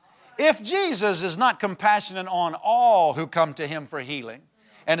 Besides, if Jesus is not compassionate on all who come to him for healing,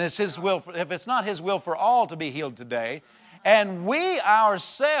 and it's his will, if it's not his will for all to be healed today, and we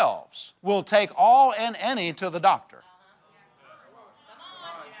ourselves will take all and any to the doctor,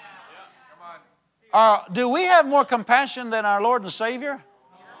 do we have more compassion than our Lord and Savior?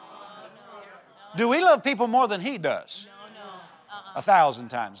 Do we love people more than he does? 1,000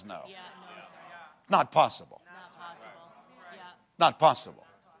 times no. Not possible. Not possible.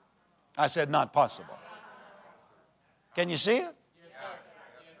 I said not possible. Can you see it?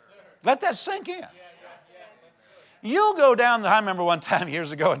 Let that sink in. You'll go down I remember one time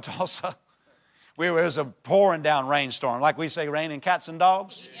years ago in Tulsa, there was a pouring down rainstorm, like we say, raining cats and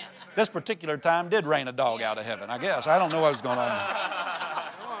dogs. This particular time did rain a dog out of heaven, I guess. I don't know what was going on.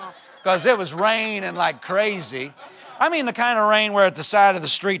 Because it was raining like crazy. I mean the kind of rain where at the side of the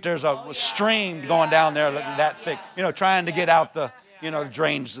street there's a stream going down there that thick, trying to get out the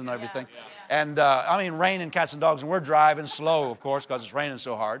drains and everything. And raining cats and dogs, and we're driving slow, of course, because it's raining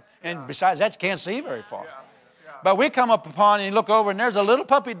so hard. And besides that, you can't see very far. But we come up upon and you look over, and there's a little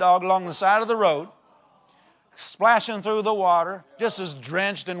puppy dog along the side of the road, splashing through the water, just as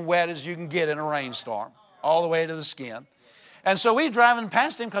drenched and wet as you can get in a rainstorm, all the way to the skin. And so we're driving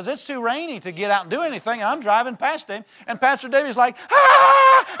past him because it's too rainy to get out and do anything. And I'm driving past him, and Pastor David's like,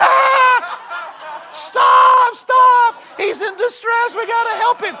 stop, he's in distress, we got to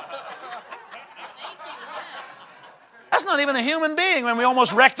help him. That's not even a human being when we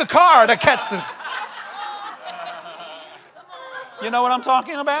almost wrecked the car to catch the... You know what I'm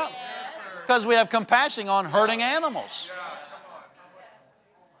talking about? Because we have compassion on hurting animals.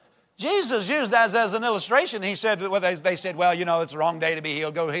 Jesus used that as an illustration. He said, they said, well, it's the wrong day to be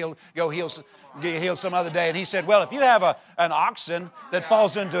healed. Go heal some other day. And he said, well, if you have an oxen that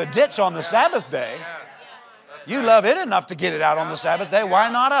falls into a ditch on the Sabbath day, you love it enough to get it out on the Sabbath day.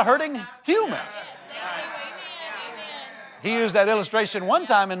 Why not a hurting human? He used that illustration one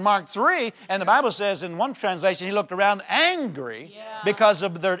time in Mark 3, and the Bible says in one translation, he looked around angry because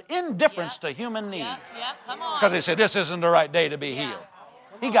of their indifference to human need. Because he said, this isn't the right day to be healed.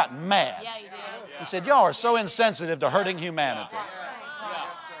 He got mad. Yeah, he did. He said, y'all are so insensitive to hurting humanity.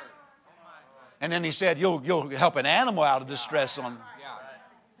 And then he said, you'll help an animal out of distress on...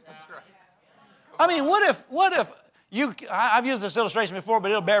 I mean, what if I've used this illustration before,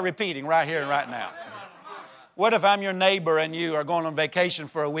 but it'll bear repeating right here and right now. What if I'm your neighbor and you are going on vacation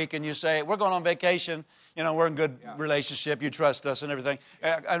for a week and you say, we're going on vacation, we're in good relationship, you trust us and everything,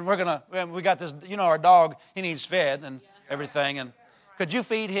 and we got this, our dog, he needs fed and everything, and could you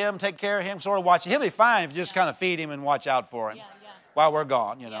feed him, take care of him, sort of watch him? He'll be fine if you just kind of feed him and watch out for him while we're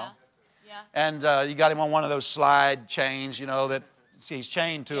gone, And you got him on one of those slide chains, that he's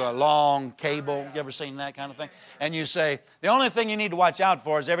chained to a long cable. You ever seen that kind of thing? And you say, the only thing you need to watch out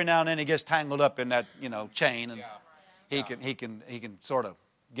for is every now and then he gets tangled up in that, chain, and he can sort of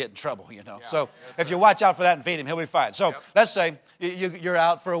get in trouble, So if you watch out for that and feed him, he'll be fine. So let's say you're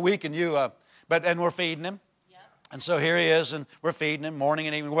out for a week and and we're feeding him. And so here he is, and we're feeding him morning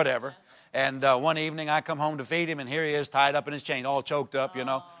and evening, whatever. And one evening I come home to feed him, and here he is tied up in his chain, all choked up,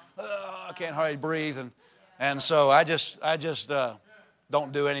 I can't hardly breathe. And so I just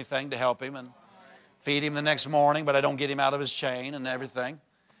don't do anything to help him and feed him the next morning, but I don't get him out of his chain and everything.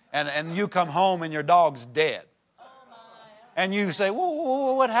 And you come home and your dog's dead. And you say,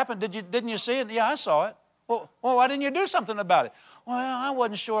 whoa, what happened? Didn't you see it? Yeah, I saw it. Well, why didn't you do something about it? Well, I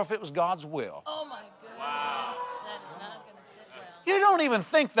wasn't sure if it was God's will. Oh, my goodness. That is not going to sit well. You don't even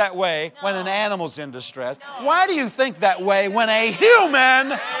think that way when an animal's in distress. Why do you think that way when a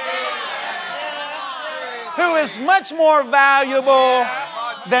human who is much more valuable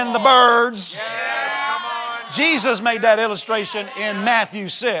than the birds? Jesus made that illustration in Matthew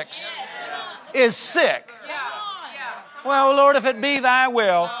 6. Is sick. Well, Lord, if it be thy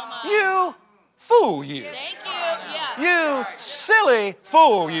will, you fool you. Thank you. Yeah. You silly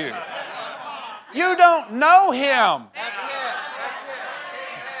fool you. You don't know him.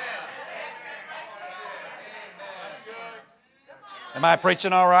 Am I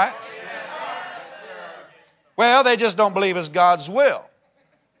preaching all right? Well, they just don't believe it's God's will.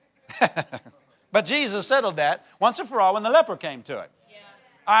 But Jesus settled that once and for all when the leper came to it.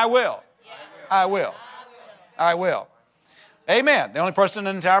 I will. I will. I will. Amen. The only person in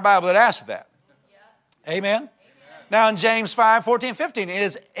the entire Bible that asked that. Amen. Now in James 5:14-15,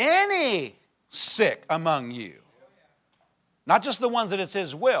 is any sick among you? Not just the ones that it's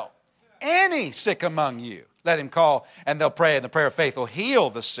his will. Any sick among you, let him call, and they'll pray, and the prayer of faith will heal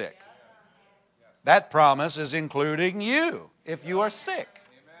the sick. That promise is including you if you are sick.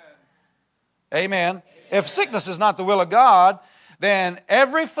 Amen. If sickness is not the will of God, then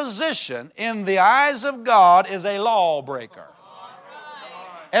every physician in the eyes of God is a lawbreaker.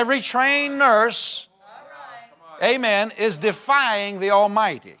 Every trained nurse, amen, is defying the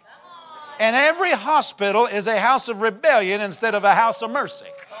Almighty. And every hospital is a house of rebellion instead of a house of mercy.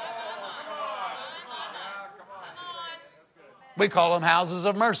 We call them houses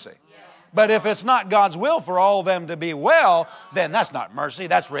of mercy. But if it's not God's will for all of them to be well, then that's not mercy,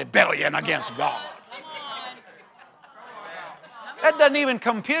 that's rebellion against God. That doesn't even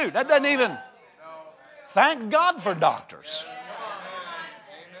compute. That doesn't even... Thank God for doctors.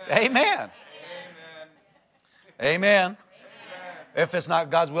 Amen. Amen. If it's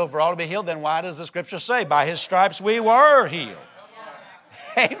not God's will for all to be healed, then why does the Scripture say, by his stripes we were healed?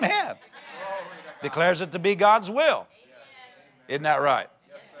 Amen. Declares it to be God's will. Isn't that right?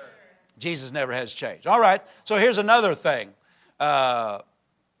 Jesus never has changed. All right, so here's another thing. The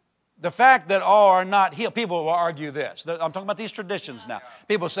fact that all are not healed, people will argue this. I'm talking about these traditions now.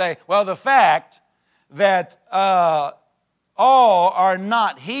 People say, well, the fact that all are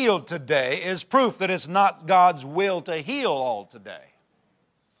not healed today is proof that it's not God's will to heal all today.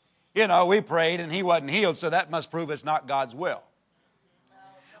 We prayed and he wasn't healed, so that must prove it's not God's will.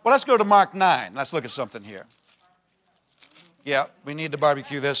 Well, let's go to Mark 9. Let's look at something here. Yeah, we need to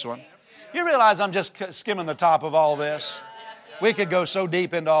barbecue this one. You realize I'm just skimming the top of all this? We could go so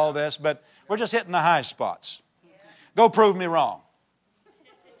deep into all this, but we're just hitting the high spots. Go prove me wrong.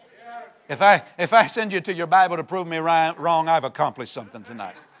 If I send you to your Bible to prove me wrong, I've accomplished something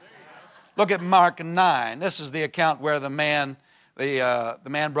tonight. Look at Mark 9. This is the account where the man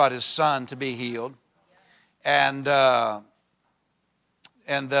brought his son to be healed. And the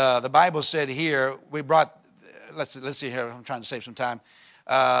Bible said here, let's see here, I'm trying to save some time.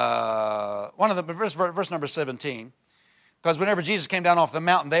 Verse number 17. Because whenever Jesus came down off the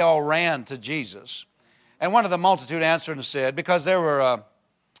mountain, they all ran to Jesus. And one of the multitude answered and said, because they were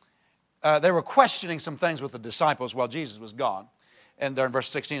questioning some things with the disciples while Jesus was gone. And there in verse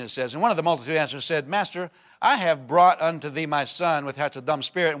 16 it says, and one of the multitude answered and said, Master, I have brought unto thee my son which hath a dumb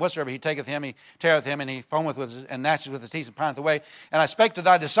spirit, and whatsoever he taketh him, he teareth him, and he foameth and gnasheth with his teeth and pineth away. And I spake to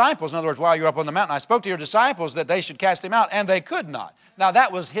thy disciples, in other words, while you were up on the mountain, I spoke to your disciples that they should cast him out, and they could not. Now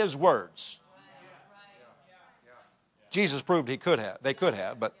that was his words. Jesus proved they could have,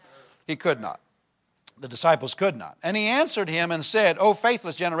 but he could not. The disciples could not. And he answered him and said, O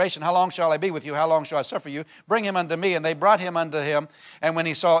faithless generation, how long shall I be with you? How long shall I suffer you? Bring him unto me. And they brought him unto him. And when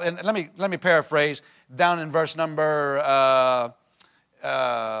he saw, and let me paraphrase, down in verse number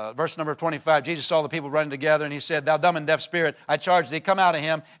 25, Jesus saw the people running together, and he said, Thou dumb and deaf spirit, I charge thee, come out of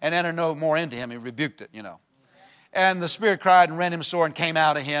him, and enter no more into him. He rebuked it, And the spirit cried and rent him sore and came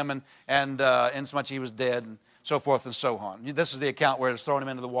out of him, and insomuch he was dead. And so forth and so on. This is the account where it's thrown him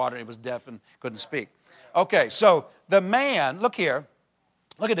into the water and he was deaf and couldn't speak. Okay, so the man, look here,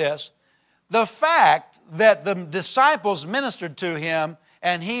 look at this. The fact that the disciples ministered to him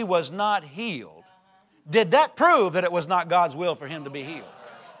and he was not healed, did that prove that it was not God's will for him to be healed?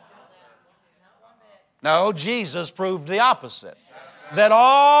 No, Jesus proved the opposite. That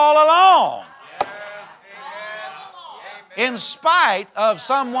all along, in spite of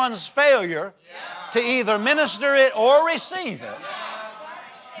someone's failure to either minister it or receive it,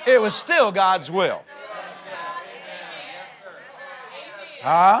 it was still God's will.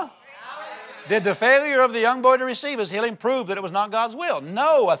 Huh? Did the failure of the young boy to receive his healing prove that it was not God's will?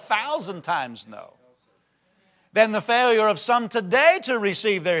 No, 1,000 times no. Then the failure of some today to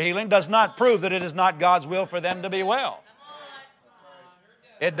receive their healing does not prove that it is not God's will for them to be well.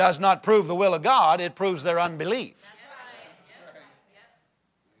 It does not prove the will of God, it proves their unbelief.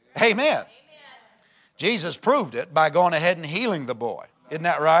 Amen. Jesus proved it by going ahead and healing the boy. Isn't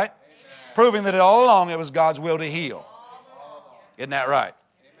that right? Proving that all along it was God's will to heal. Isn't that right?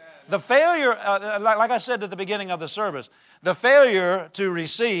 The failure, like I said at the beginning of the service, the failure to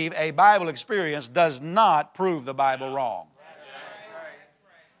receive a Bible experience does not prove the Bible wrong.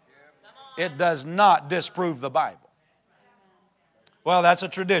 It does not disprove the Bible. Well, that's a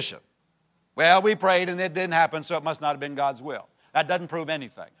tradition. Well, we prayed and it didn't happen, so it must not have been God's will. That doesn't prove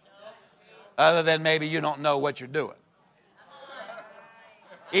anything. Other than maybe you don't know what you're doing.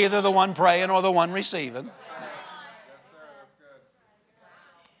 Either the one praying or the one receiving.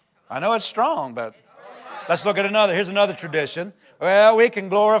 I know it's strong, but let's look at another. Here's another tradition. Well, we can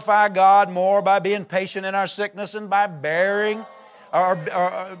glorify God more by being patient in our sickness and by bearing,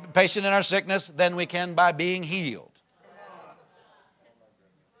 or patient in our sickness than we can by being healed.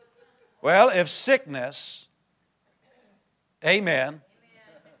 Well, if sickness, amen,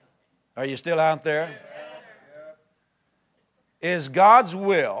 are you still out there? Is God's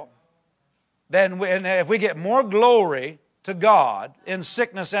will, then if we get more glory to God in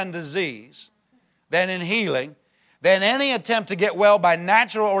sickness and disease than in healing, then any attempt to get well by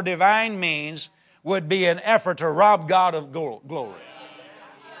natural or divine means would be an effort to rob God of glory.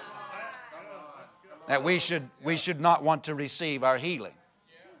 That we should not want to receive our healing.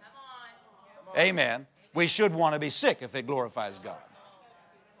 Amen. We should want to be sick if it glorifies God.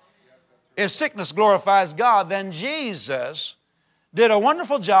 If sickness glorifies God, then Jesus did a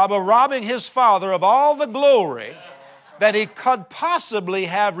wonderful job of robbing His Father of all the glory that He could possibly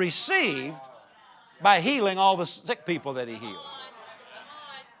have received by healing all the sick people that He healed.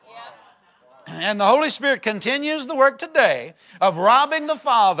 And the Holy Spirit continues the work today of robbing the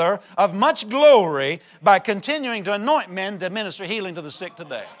Father of much glory by continuing to anoint men to minister healing to the sick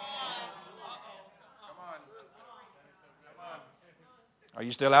today. Are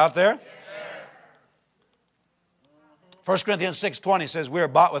you still out there? 1 Corinthians 6:20 says, we are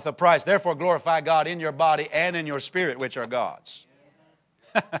bought with a price. Therefore glorify God in your body and in your spirit, which are God's.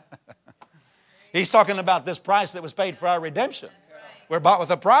 He's talking about this price that was paid for our redemption. We're bought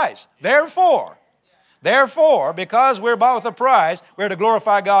with a price. Therefore, because we're bought with a price, we're to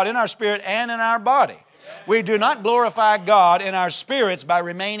glorify God in our spirit and in our body. We do not glorify God in our spirits by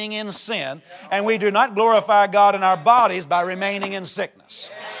remaining in sin, and we do not glorify God in our bodies by remaining in sickness.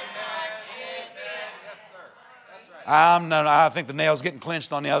 I think the nail's getting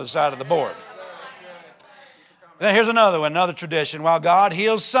clenched on the other side of the board. Then here's another one, another tradition. While God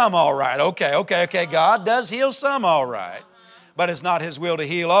heals some all right. Okay. God does heal some all right, but it's not His will to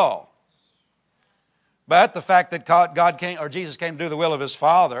heal all. But the fact that God came, or Jesus came to do the will of His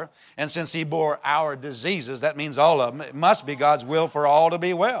Father, and since He bore our diseases, that means all of them, it must be God's will for all to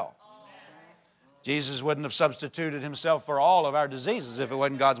be well. Jesus wouldn't have substituted Himself for all of our diseases if it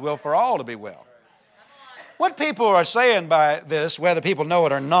wasn't God's will for all to be well. What people are saying by this, whether people know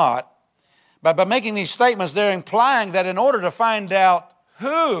it or not, by making these statements, they're implying that in order to find out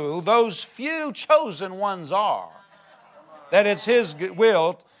who those few chosen ones are, that it's His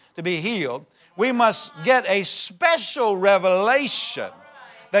will to be healed, we must get a special revelation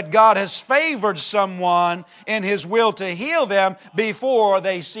that God has favored someone in His will to heal them before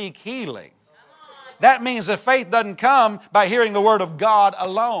they seek healing. That means that faith doesn't come by hearing the Word of God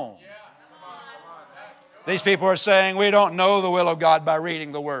alone. These people are saying we don't know the will of God by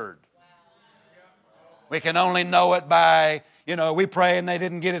reading the Word. We can only know it by, we pray and they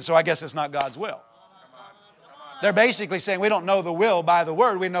didn't get it, so I guess it's not God's will. They're basically saying we don't know the will by the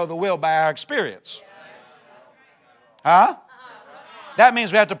Word, we know the will by our experience. Huh? That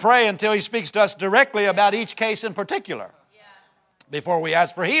means we have to pray until He speaks to us directly about each case in particular before we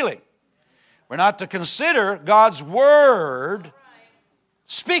ask for healing. We're not to consider God's Word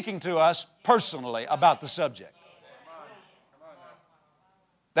speaking to us personally about the subject.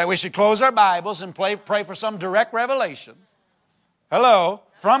 That we should close our Bibles and pray for some direct revelation. Hello,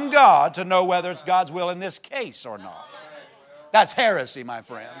 from God to know whether it's God's will in this case or not. That's heresy, my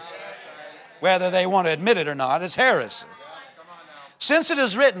friends. Whether they want to admit it or not, it's heresy. Since it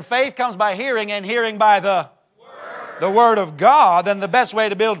is written, faith comes by hearing and hearing by the Word of God, then the best way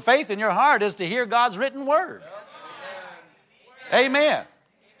to build faith in your heart is to hear God's written Word. Amen.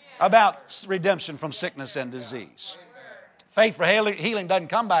 About redemption from sickness and disease. Faith for healing doesn't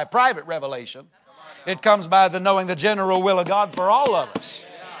come by a private revelation. It comes by the knowing the general will of God for all of us.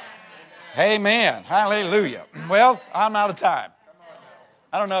 Amen. Hallelujah. Well, I'm out of time.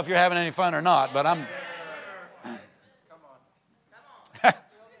 I don't know if you're having any fun or not, but I'm...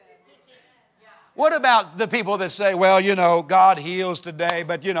 What about the people that say, well, you know, God heals today,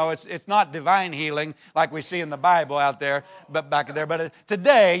 but, you know, it's not divine healing like we see in the Bible out there, but back there. But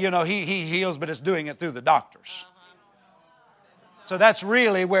today, you know, He heals, but it's doing it through the doctors. So that's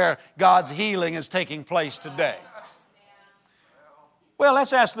really where God's healing is taking place today. Well,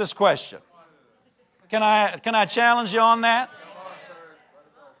 let's ask this question. Can I challenge you on that?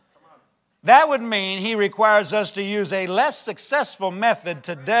 That would mean He requires us to use a less successful method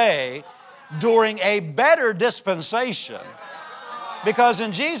today during a better dispensation. Because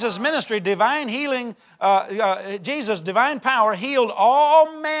in Jesus' ministry, divine healing, Jesus' divine power healed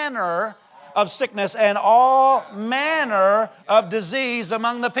all manner of sickness and all manner of disease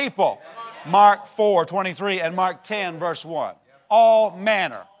among the people. Mark 4:23 and Mark 10, verse 1. All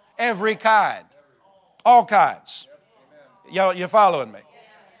manner, every kind, all kinds. You're following me?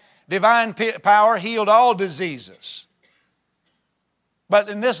 Divine power healed all diseases. But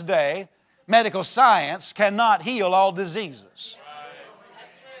in this day, medical science cannot heal all diseases.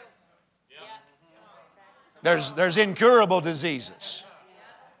 There's incurable diseases.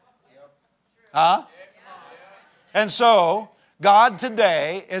 Huh? And so, God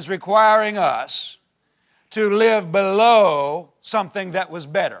today is requiring us to live below something that was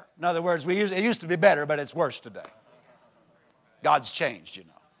better. In other words, it used to be better, but it's worse today. God's changed, you know.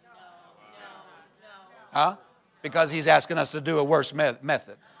 Huh? Because He's asking us to do a worse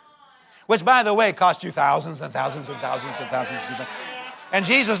method. Which, by the way, cost you thousands and thousands and thousands and thousands of things. And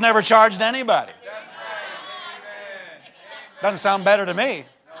Jesus never charged anybody. Doesn't sound better to me.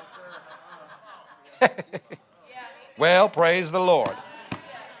 Well, praise the Lord.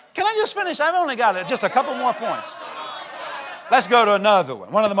 Can I just finish? I've only got just a couple more points. Let's go to another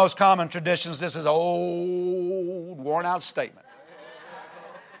one. One of the most common traditions, this is an old, worn-out statement,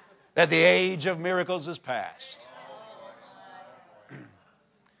 that the age of miracles is past.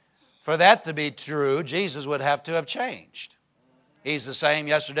 For that to be true, Jesus would have to have changed. He's the same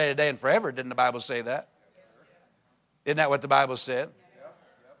yesterday, today, and forever. Didn't the Bible say that? Isn't that what the Bible said?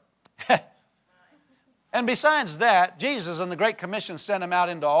 And besides that, Jesus in the Great Commission sent Him out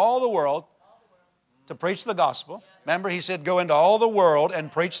into all the world to preach the gospel. Remember, He said, go into all the world and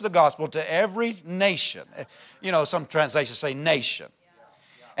preach the gospel to every nation. You know, some translations say nation.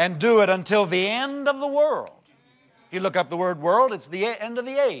 And do it until the end of the world. If you look up the word world, it's the end of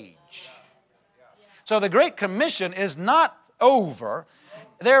the age. So the Great Commission is not over.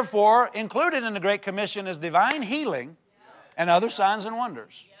 Therefore, included in the Great Commission is divine healing and other signs and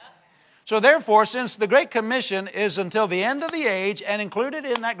wonders. So therefore, since the Great Commission is until the end of the age, and included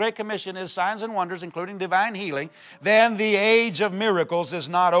in that Great Commission is signs and wonders, including divine healing, then the age of miracles is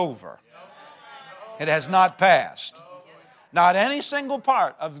not over. It has not passed. Not any single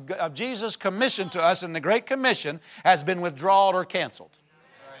part of Jesus' commission to us in the Great Commission has been withdrawn or canceled.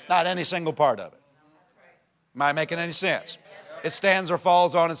 Not any single part of it. Am I making any sense? It stands or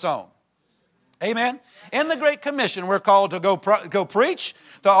falls on its own. Amen? In the Great Commission, we're called to go preach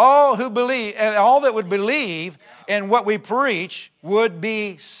to all who believe, and all that would believe in what we preach would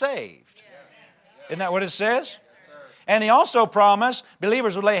be saved. Isn't that what it says? And He also promised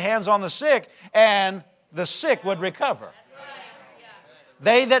believers would lay hands on the sick and the sick would recover.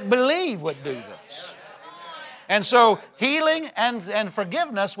 They that believe would do this. And so healing and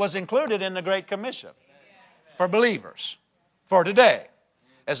forgiveness was included in the Great Commission for believers for today,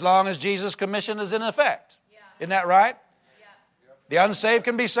 as long as Jesus' commission is in effect. Isn't that right? The unsaved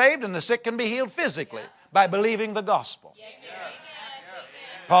can be saved and the sick can be healed physically by believing the gospel.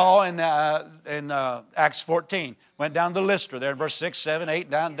 Paul in Acts 14 went down to Lystra, there in verse 6, 7,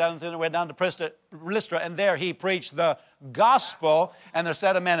 8, went down to Lystra, and there he preached the gospel. And there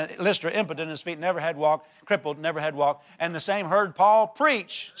sat a man at Lystra, impotent in his feet, never had walked, crippled, never had walked. And the same heard Paul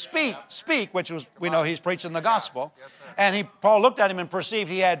preach, speak, which was, we know he's preaching the gospel. And Paul looked at him and perceived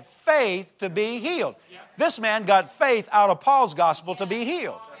he had faith to be healed. This man got faith out of Paul's gospel to be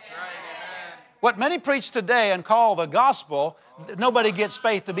healed. What many preach today and call the gospel, nobody gets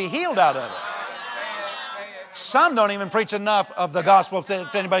faith to be healed out of it. Some don't even preach enough of the gospel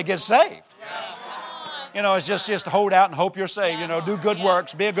if anybody gets saved. You know, it's just hold out and hope you're saved. You know, do good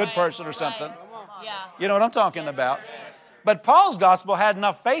works, be a good person or something. You know what I'm talking about? But Paul's gospel had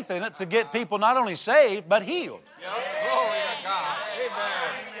enough faith in it to get people not only saved, but healed. Glory to God. Amen.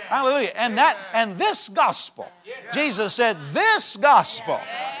 Hallelujah. And this gospel, Jesus said, this gospel,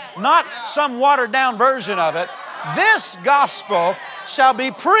 not some watered down version of it, this gospel shall be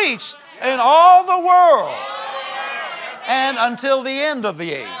preached in all the world and until the end of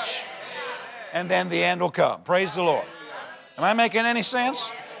the age. And then the end will come. Praise the Lord. Am I making any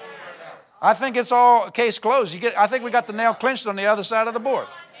sense? I think it's all case closed. I think we got the nail clinched on the other side of the board.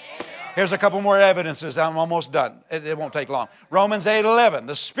 Here's a couple more evidences. I'm almost done. It won't take long. Romans 8:11.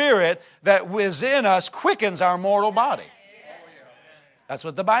 The Spirit that is in us quickens our mortal body. That's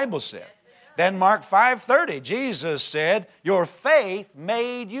what the Bible said. Then Mark 5:30, Jesus said, your faith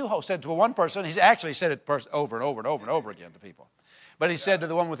made you whole. Said to one person, he actually said it over and over and over and over again to people. But he said to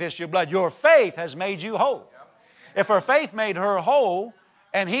the one with issue of blood, your faith has made you whole. If her faith made her whole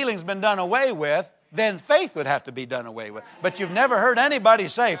and healing's been done away with, then faith would have to be done away with. But you've never heard anybody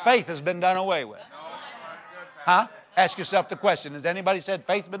say faith has been done away with. Huh? Ask yourself the question, has anybody said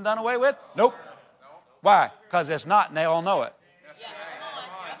faith's been done away with? Nope. Why? Because it's not and they all know it.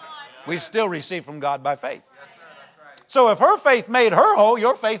 We still receive from God by faith. So if her faith made her whole,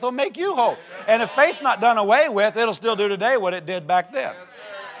 your faith will make you whole. And if faith's not done away with, it'll still do today what it did back then.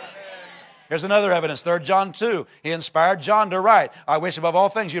 Here's another evidence, 3 John 2. He inspired John to write, I wish above all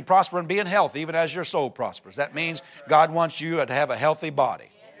things you'd prosper and be in health, even as your soul prospers. That means God wants you to have a healthy body.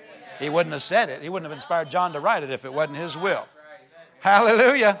 He wouldn't have said it. He wouldn't have inspired John to write it if it wasn't his will.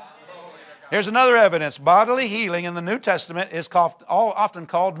 Hallelujah. Here's another evidence. Bodily healing in the New Testament is often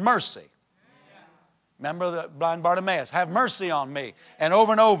called mercy. Remember the blind Bartimaeus, have mercy on me. And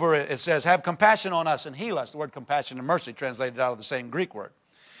over it says, have compassion on us and heal us. The word compassion and mercy translated out of the same Greek word.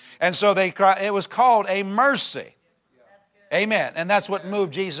 And so it was called a mercy. Amen. And that's what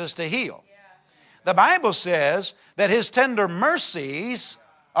moved Jesus to heal. The Bible says that his tender mercies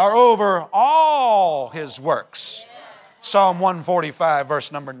are over all his works. Psalm 145,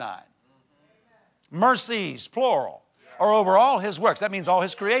 verse number 9. Mercies, plural, are over all his works. That means all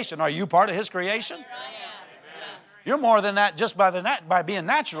his creation. Are you part of his creation? You're more than that just by being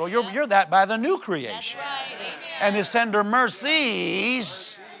natural. You're that by the new creation. And his tender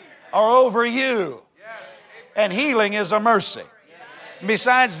mercies are over you. And healing is a mercy.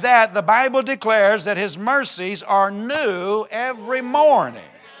 Besides that, the Bible declares that his mercies are new every morning.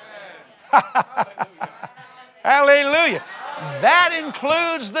 Hallelujah. That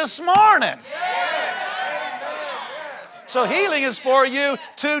includes this morning. So healing is for you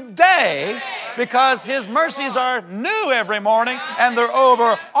today because his mercies are new every morning and they're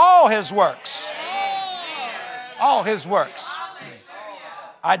over all his works. All his works.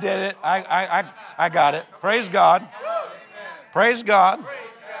 I did it. I got it. Praise God. Praise God.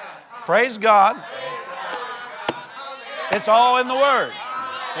 Praise God. It's all in the Word.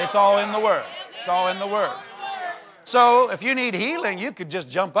 It's all in the Word. It's all in the Word. So if you need healing, you could just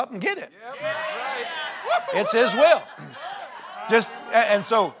jump up and get it. It's his will. And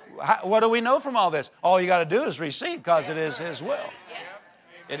so what do we know from all this? All you got to do is receive because it is his will.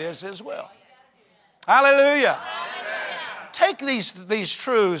 It is his will. Hallelujah. Take these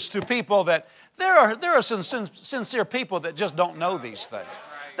truths to people that there are some sincere people that just don't know these things.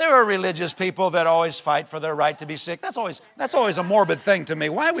 There are religious people that always fight for their right to be sick. That's always a morbid thing to me.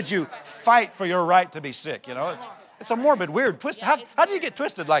 Why would you fight for your right to be sick? You know, it's a morbid, weird twist. How do you get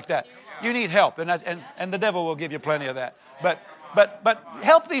twisted like that? You need help, and the devil will give you plenty of that. But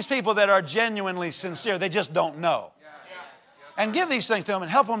help these people that are genuinely sincere. They just don't know. And give these things to them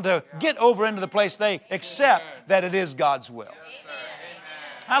and help them to get over into the place they accept that it is God's will.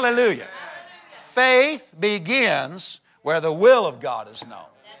 Hallelujah. Faith begins where the will of God is known.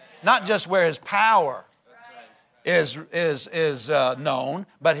 Not just where his power is known,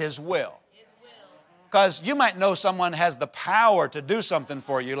 but his will. Because you might know someone has the power to do something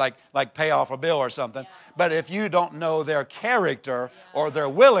for you, like pay off a bill or something. But if you don't know their character or their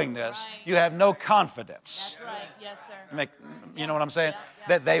willingness, you have no confidence. That's right. Yes, sir. You know what I'm saying?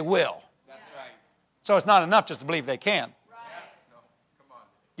 That they will. So it's not enough just to believe they can.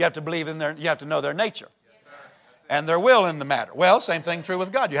 You have to believe in you have to know their nature. And their will in the matter. Well, same thing true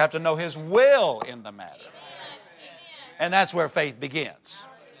with God. You have to know His will in the matter. And that's where faith begins.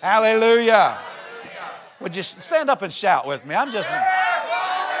 Hallelujah. Would you stand up and shout with me? I'm just...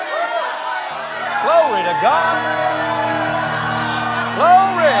 Glory to God.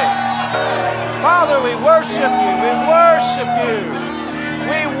 Glory. Father, we worship you. We worship you.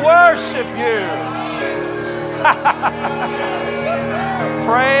 We worship you.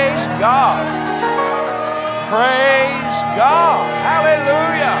 Praise God. Praise God.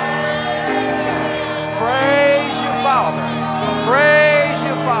 Hallelujah. Praise you, Father. Praise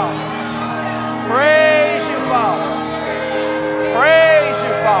you, Father. Praise you, Father. Praise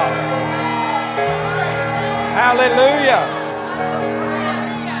you, Father. Hallelujah.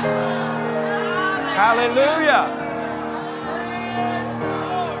 Hallelujah.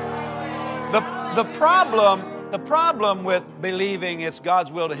 The problem with believing it's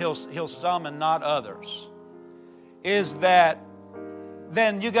God's will to heal some and not others is that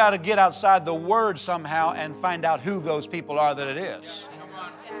then you got to get outside the Word somehow and find out who those people are that it is.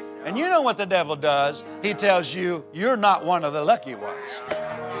 And you know what the devil does? He tells you, you're not one of the lucky ones.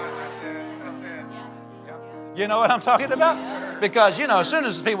 You know what I'm talking about? Because, as soon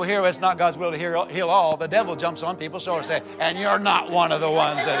as people hear it's not God's will to heal all, the devil jumps on people's shoulders and says, and you're not one of the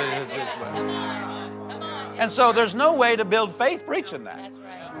ones that it is his will. And so there's no way to build faith preaching that. That's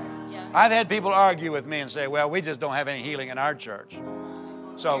right. Yeah. I've had people argue with me and say, well, we just don't have any healing in our church.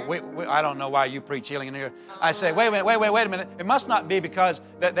 So I don't know why you preach healing in here. I say, wait a minute. It must not be because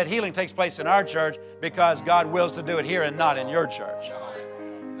that healing takes place in our church because God wills to do it here and not in your church.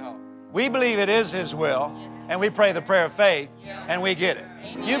 No. We believe it is His will, and we pray the prayer of faith, and we get it.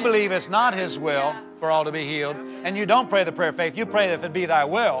 You believe it's not His will for all to be healed, and you don't pray the prayer of faith. You pray that if it be Thy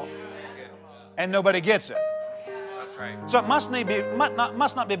will, and nobody gets it. That's right. So it must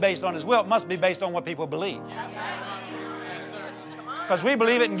not be based on His will. It must be based on what people believe. Because we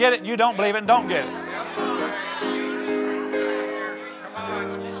believe it and get it, and you don't believe it and don't get it.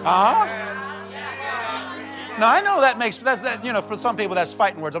 Now, I know that for some people that's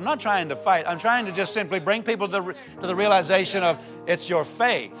fighting words. I'm not trying to fight. I'm trying to just simply bring people to the realization of it's your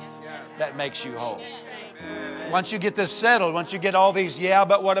faith that makes you whole. Once you get this settled, once you get all these,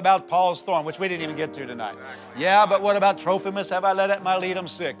 but what about Paul's thorn, which we didn't even get to tonight. Yeah, but what about Trophimus? Have I let at my lead him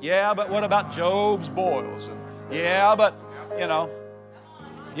sick? Yeah, but what about Job's boils? And but,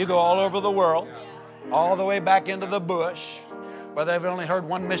 you go all over the world, all the way back into the bush, where they've only heard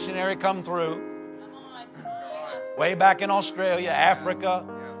one missionary come through. Way back in Australia, Africa,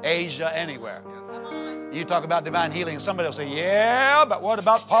 Asia, anywhere. You talk about divine healing, and somebody will say, yeah, but what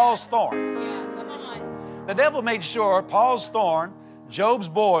about Paul's thorn? The devil made sure Paul's thorn, Job's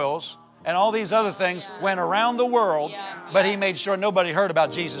boils, and all these other things went around the world, but he made sure nobody heard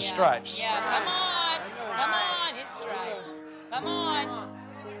about Jesus' stripes. Come on, His stripes. Come on.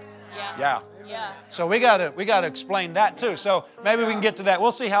 Yeah. So we got to explain that too. So maybe we can get to that.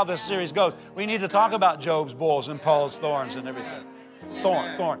 We'll see how this series goes. We need to talk about Job's boils and Paul's thorns and everything.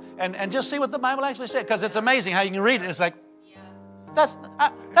 Thorn. And just see what the Bible actually said. Because it's amazing how you can read it. And it's like, that's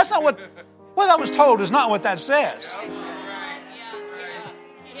not what I was told is not what that says.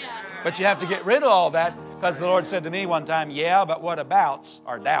 But you have to get rid of all that, because the Lord said to me one time, but what abouts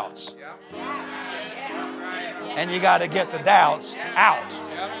are doubts. And you got to get the doubts out.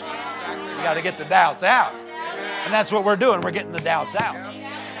 You got to get the doubts out. And that's what we're doing. We're getting the doubts out.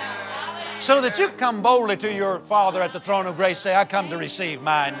 So that you can come boldly to your Father at the throne of grace, say, I come to receive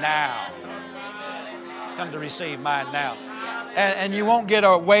mine now. Come to receive mine now. And you won't get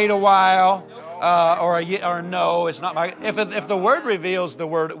a wait a while or no. It's not my. If the Word reveals the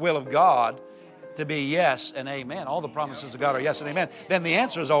will of God to be yes and amen, all the promises of God are yes and amen, then the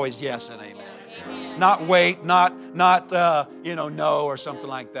answer is always yes and amen. Not wait, not no or something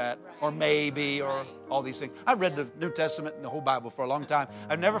like that, or maybe, or all these things. I've read the New Testament and the whole Bible for a long time.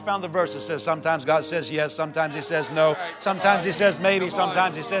 I've never found the verse that says sometimes God says yes, sometimes He says no, sometimes He says maybe,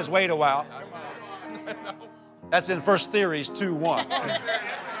 sometimes He says wait a while. That's in 1 Theories 2:1.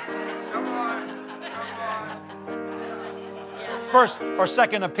 First or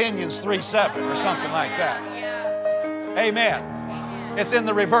Second Opinions 3:7 or something like that. Amen. It's in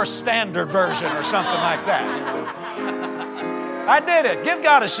the Reverse Standard Version or something like that. I did it. Give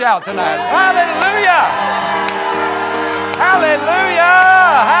God a shout tonight. Hallelujah!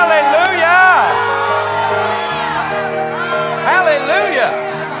 Hallelujah! Hallelujah!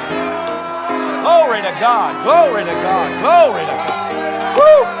 Glory to God. Glory to God. Glory to God.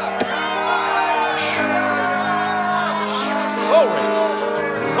 Woo! Glory.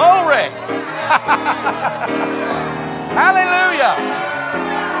 Glory. Hallelujah.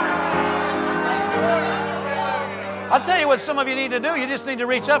 I'll tell you what some of you need to do. You just need to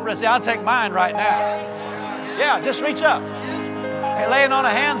reach up and say, I'll take mine right now. Yeah, just reach up. And laying on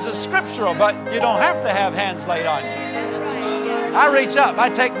of hands is scriptural, but you don't have to have hands laid on you. I reach up. I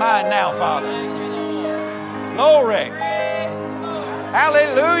take mine now, Father. Glory.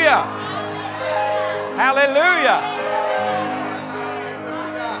 Hallelujah. Hallelujah.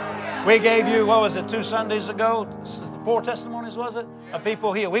 We gave you, what was it, 2 Sundays ago? 4 testimonies, was it? Of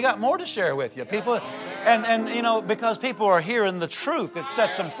people healed. We got more to share with you. People, and you know, because people are hearing the truth, it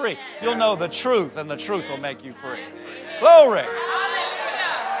sets them free. You'll know the truth, and the truth will make you free. Glory.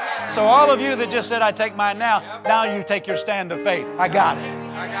 So all of you that just said, I take mine now you take your stand of faith. I got it.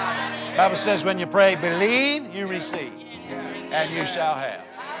 The Bible says when you pray, believe, you receive, and you shall have.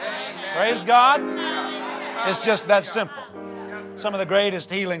 Praise God. It's just that simple. Some of the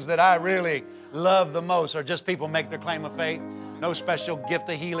greatest healings that I really love the most are just people make their claim of faith. No special gift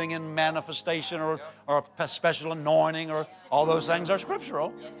of healing and manifestation or a special anointing or all those things are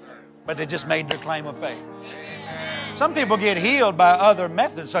scriptural. But they just made their claim of faith. Some people get healed by other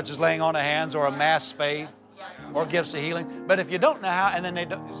methods such as laying on of hands or a mass faith or gifts of healing. But if you don't know how, and then they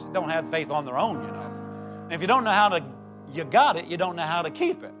don't have faith on their own, you know. And if you don't know how to, you got it, you don't know how to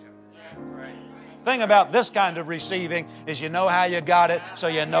keep it. The thing about this kind of receiving is you know how you got it, so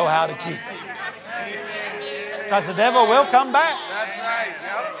you know how to keep it. Because the devil will come back. That's right.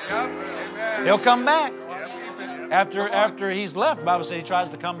 Yep. Amen. He'll come back. After he's left, the Bible says he tries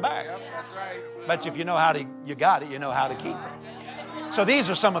to come back. Yep, that's right. But if you know how to, you got it, you know how to keep it. So these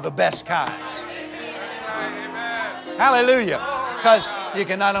are some of the best kinds. Hallelujah. Because you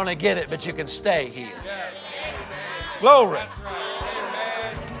can not only get it, but you can stay here. Glory.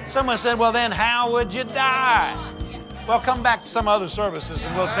 Someone said, well, then how would you die? Well, come back to some other services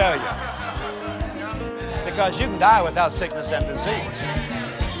and we'll tell you. Because you can die without sickness and disease.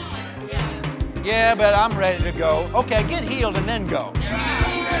 Yeah, but I'm ready to go. Okay, get healed and then go.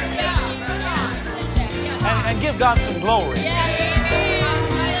 And give God some glory.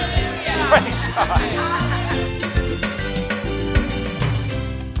 Praise God.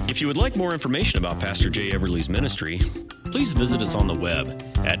 If you would like more information about Pastor Jay Eberly's ministry, please visit us on the web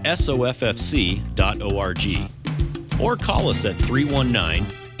at soffc.org or call us at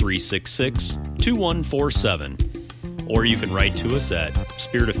 319-366-2147. Or you can write to us at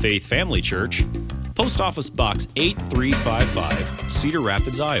Spirit of Faith Family Church, Post Office Box 8355, Cedar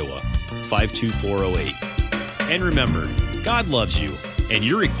Rapids, Iowa, 52408. And remember, God loves you, and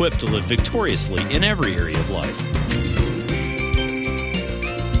you're equipped to live victoriously in every area of life.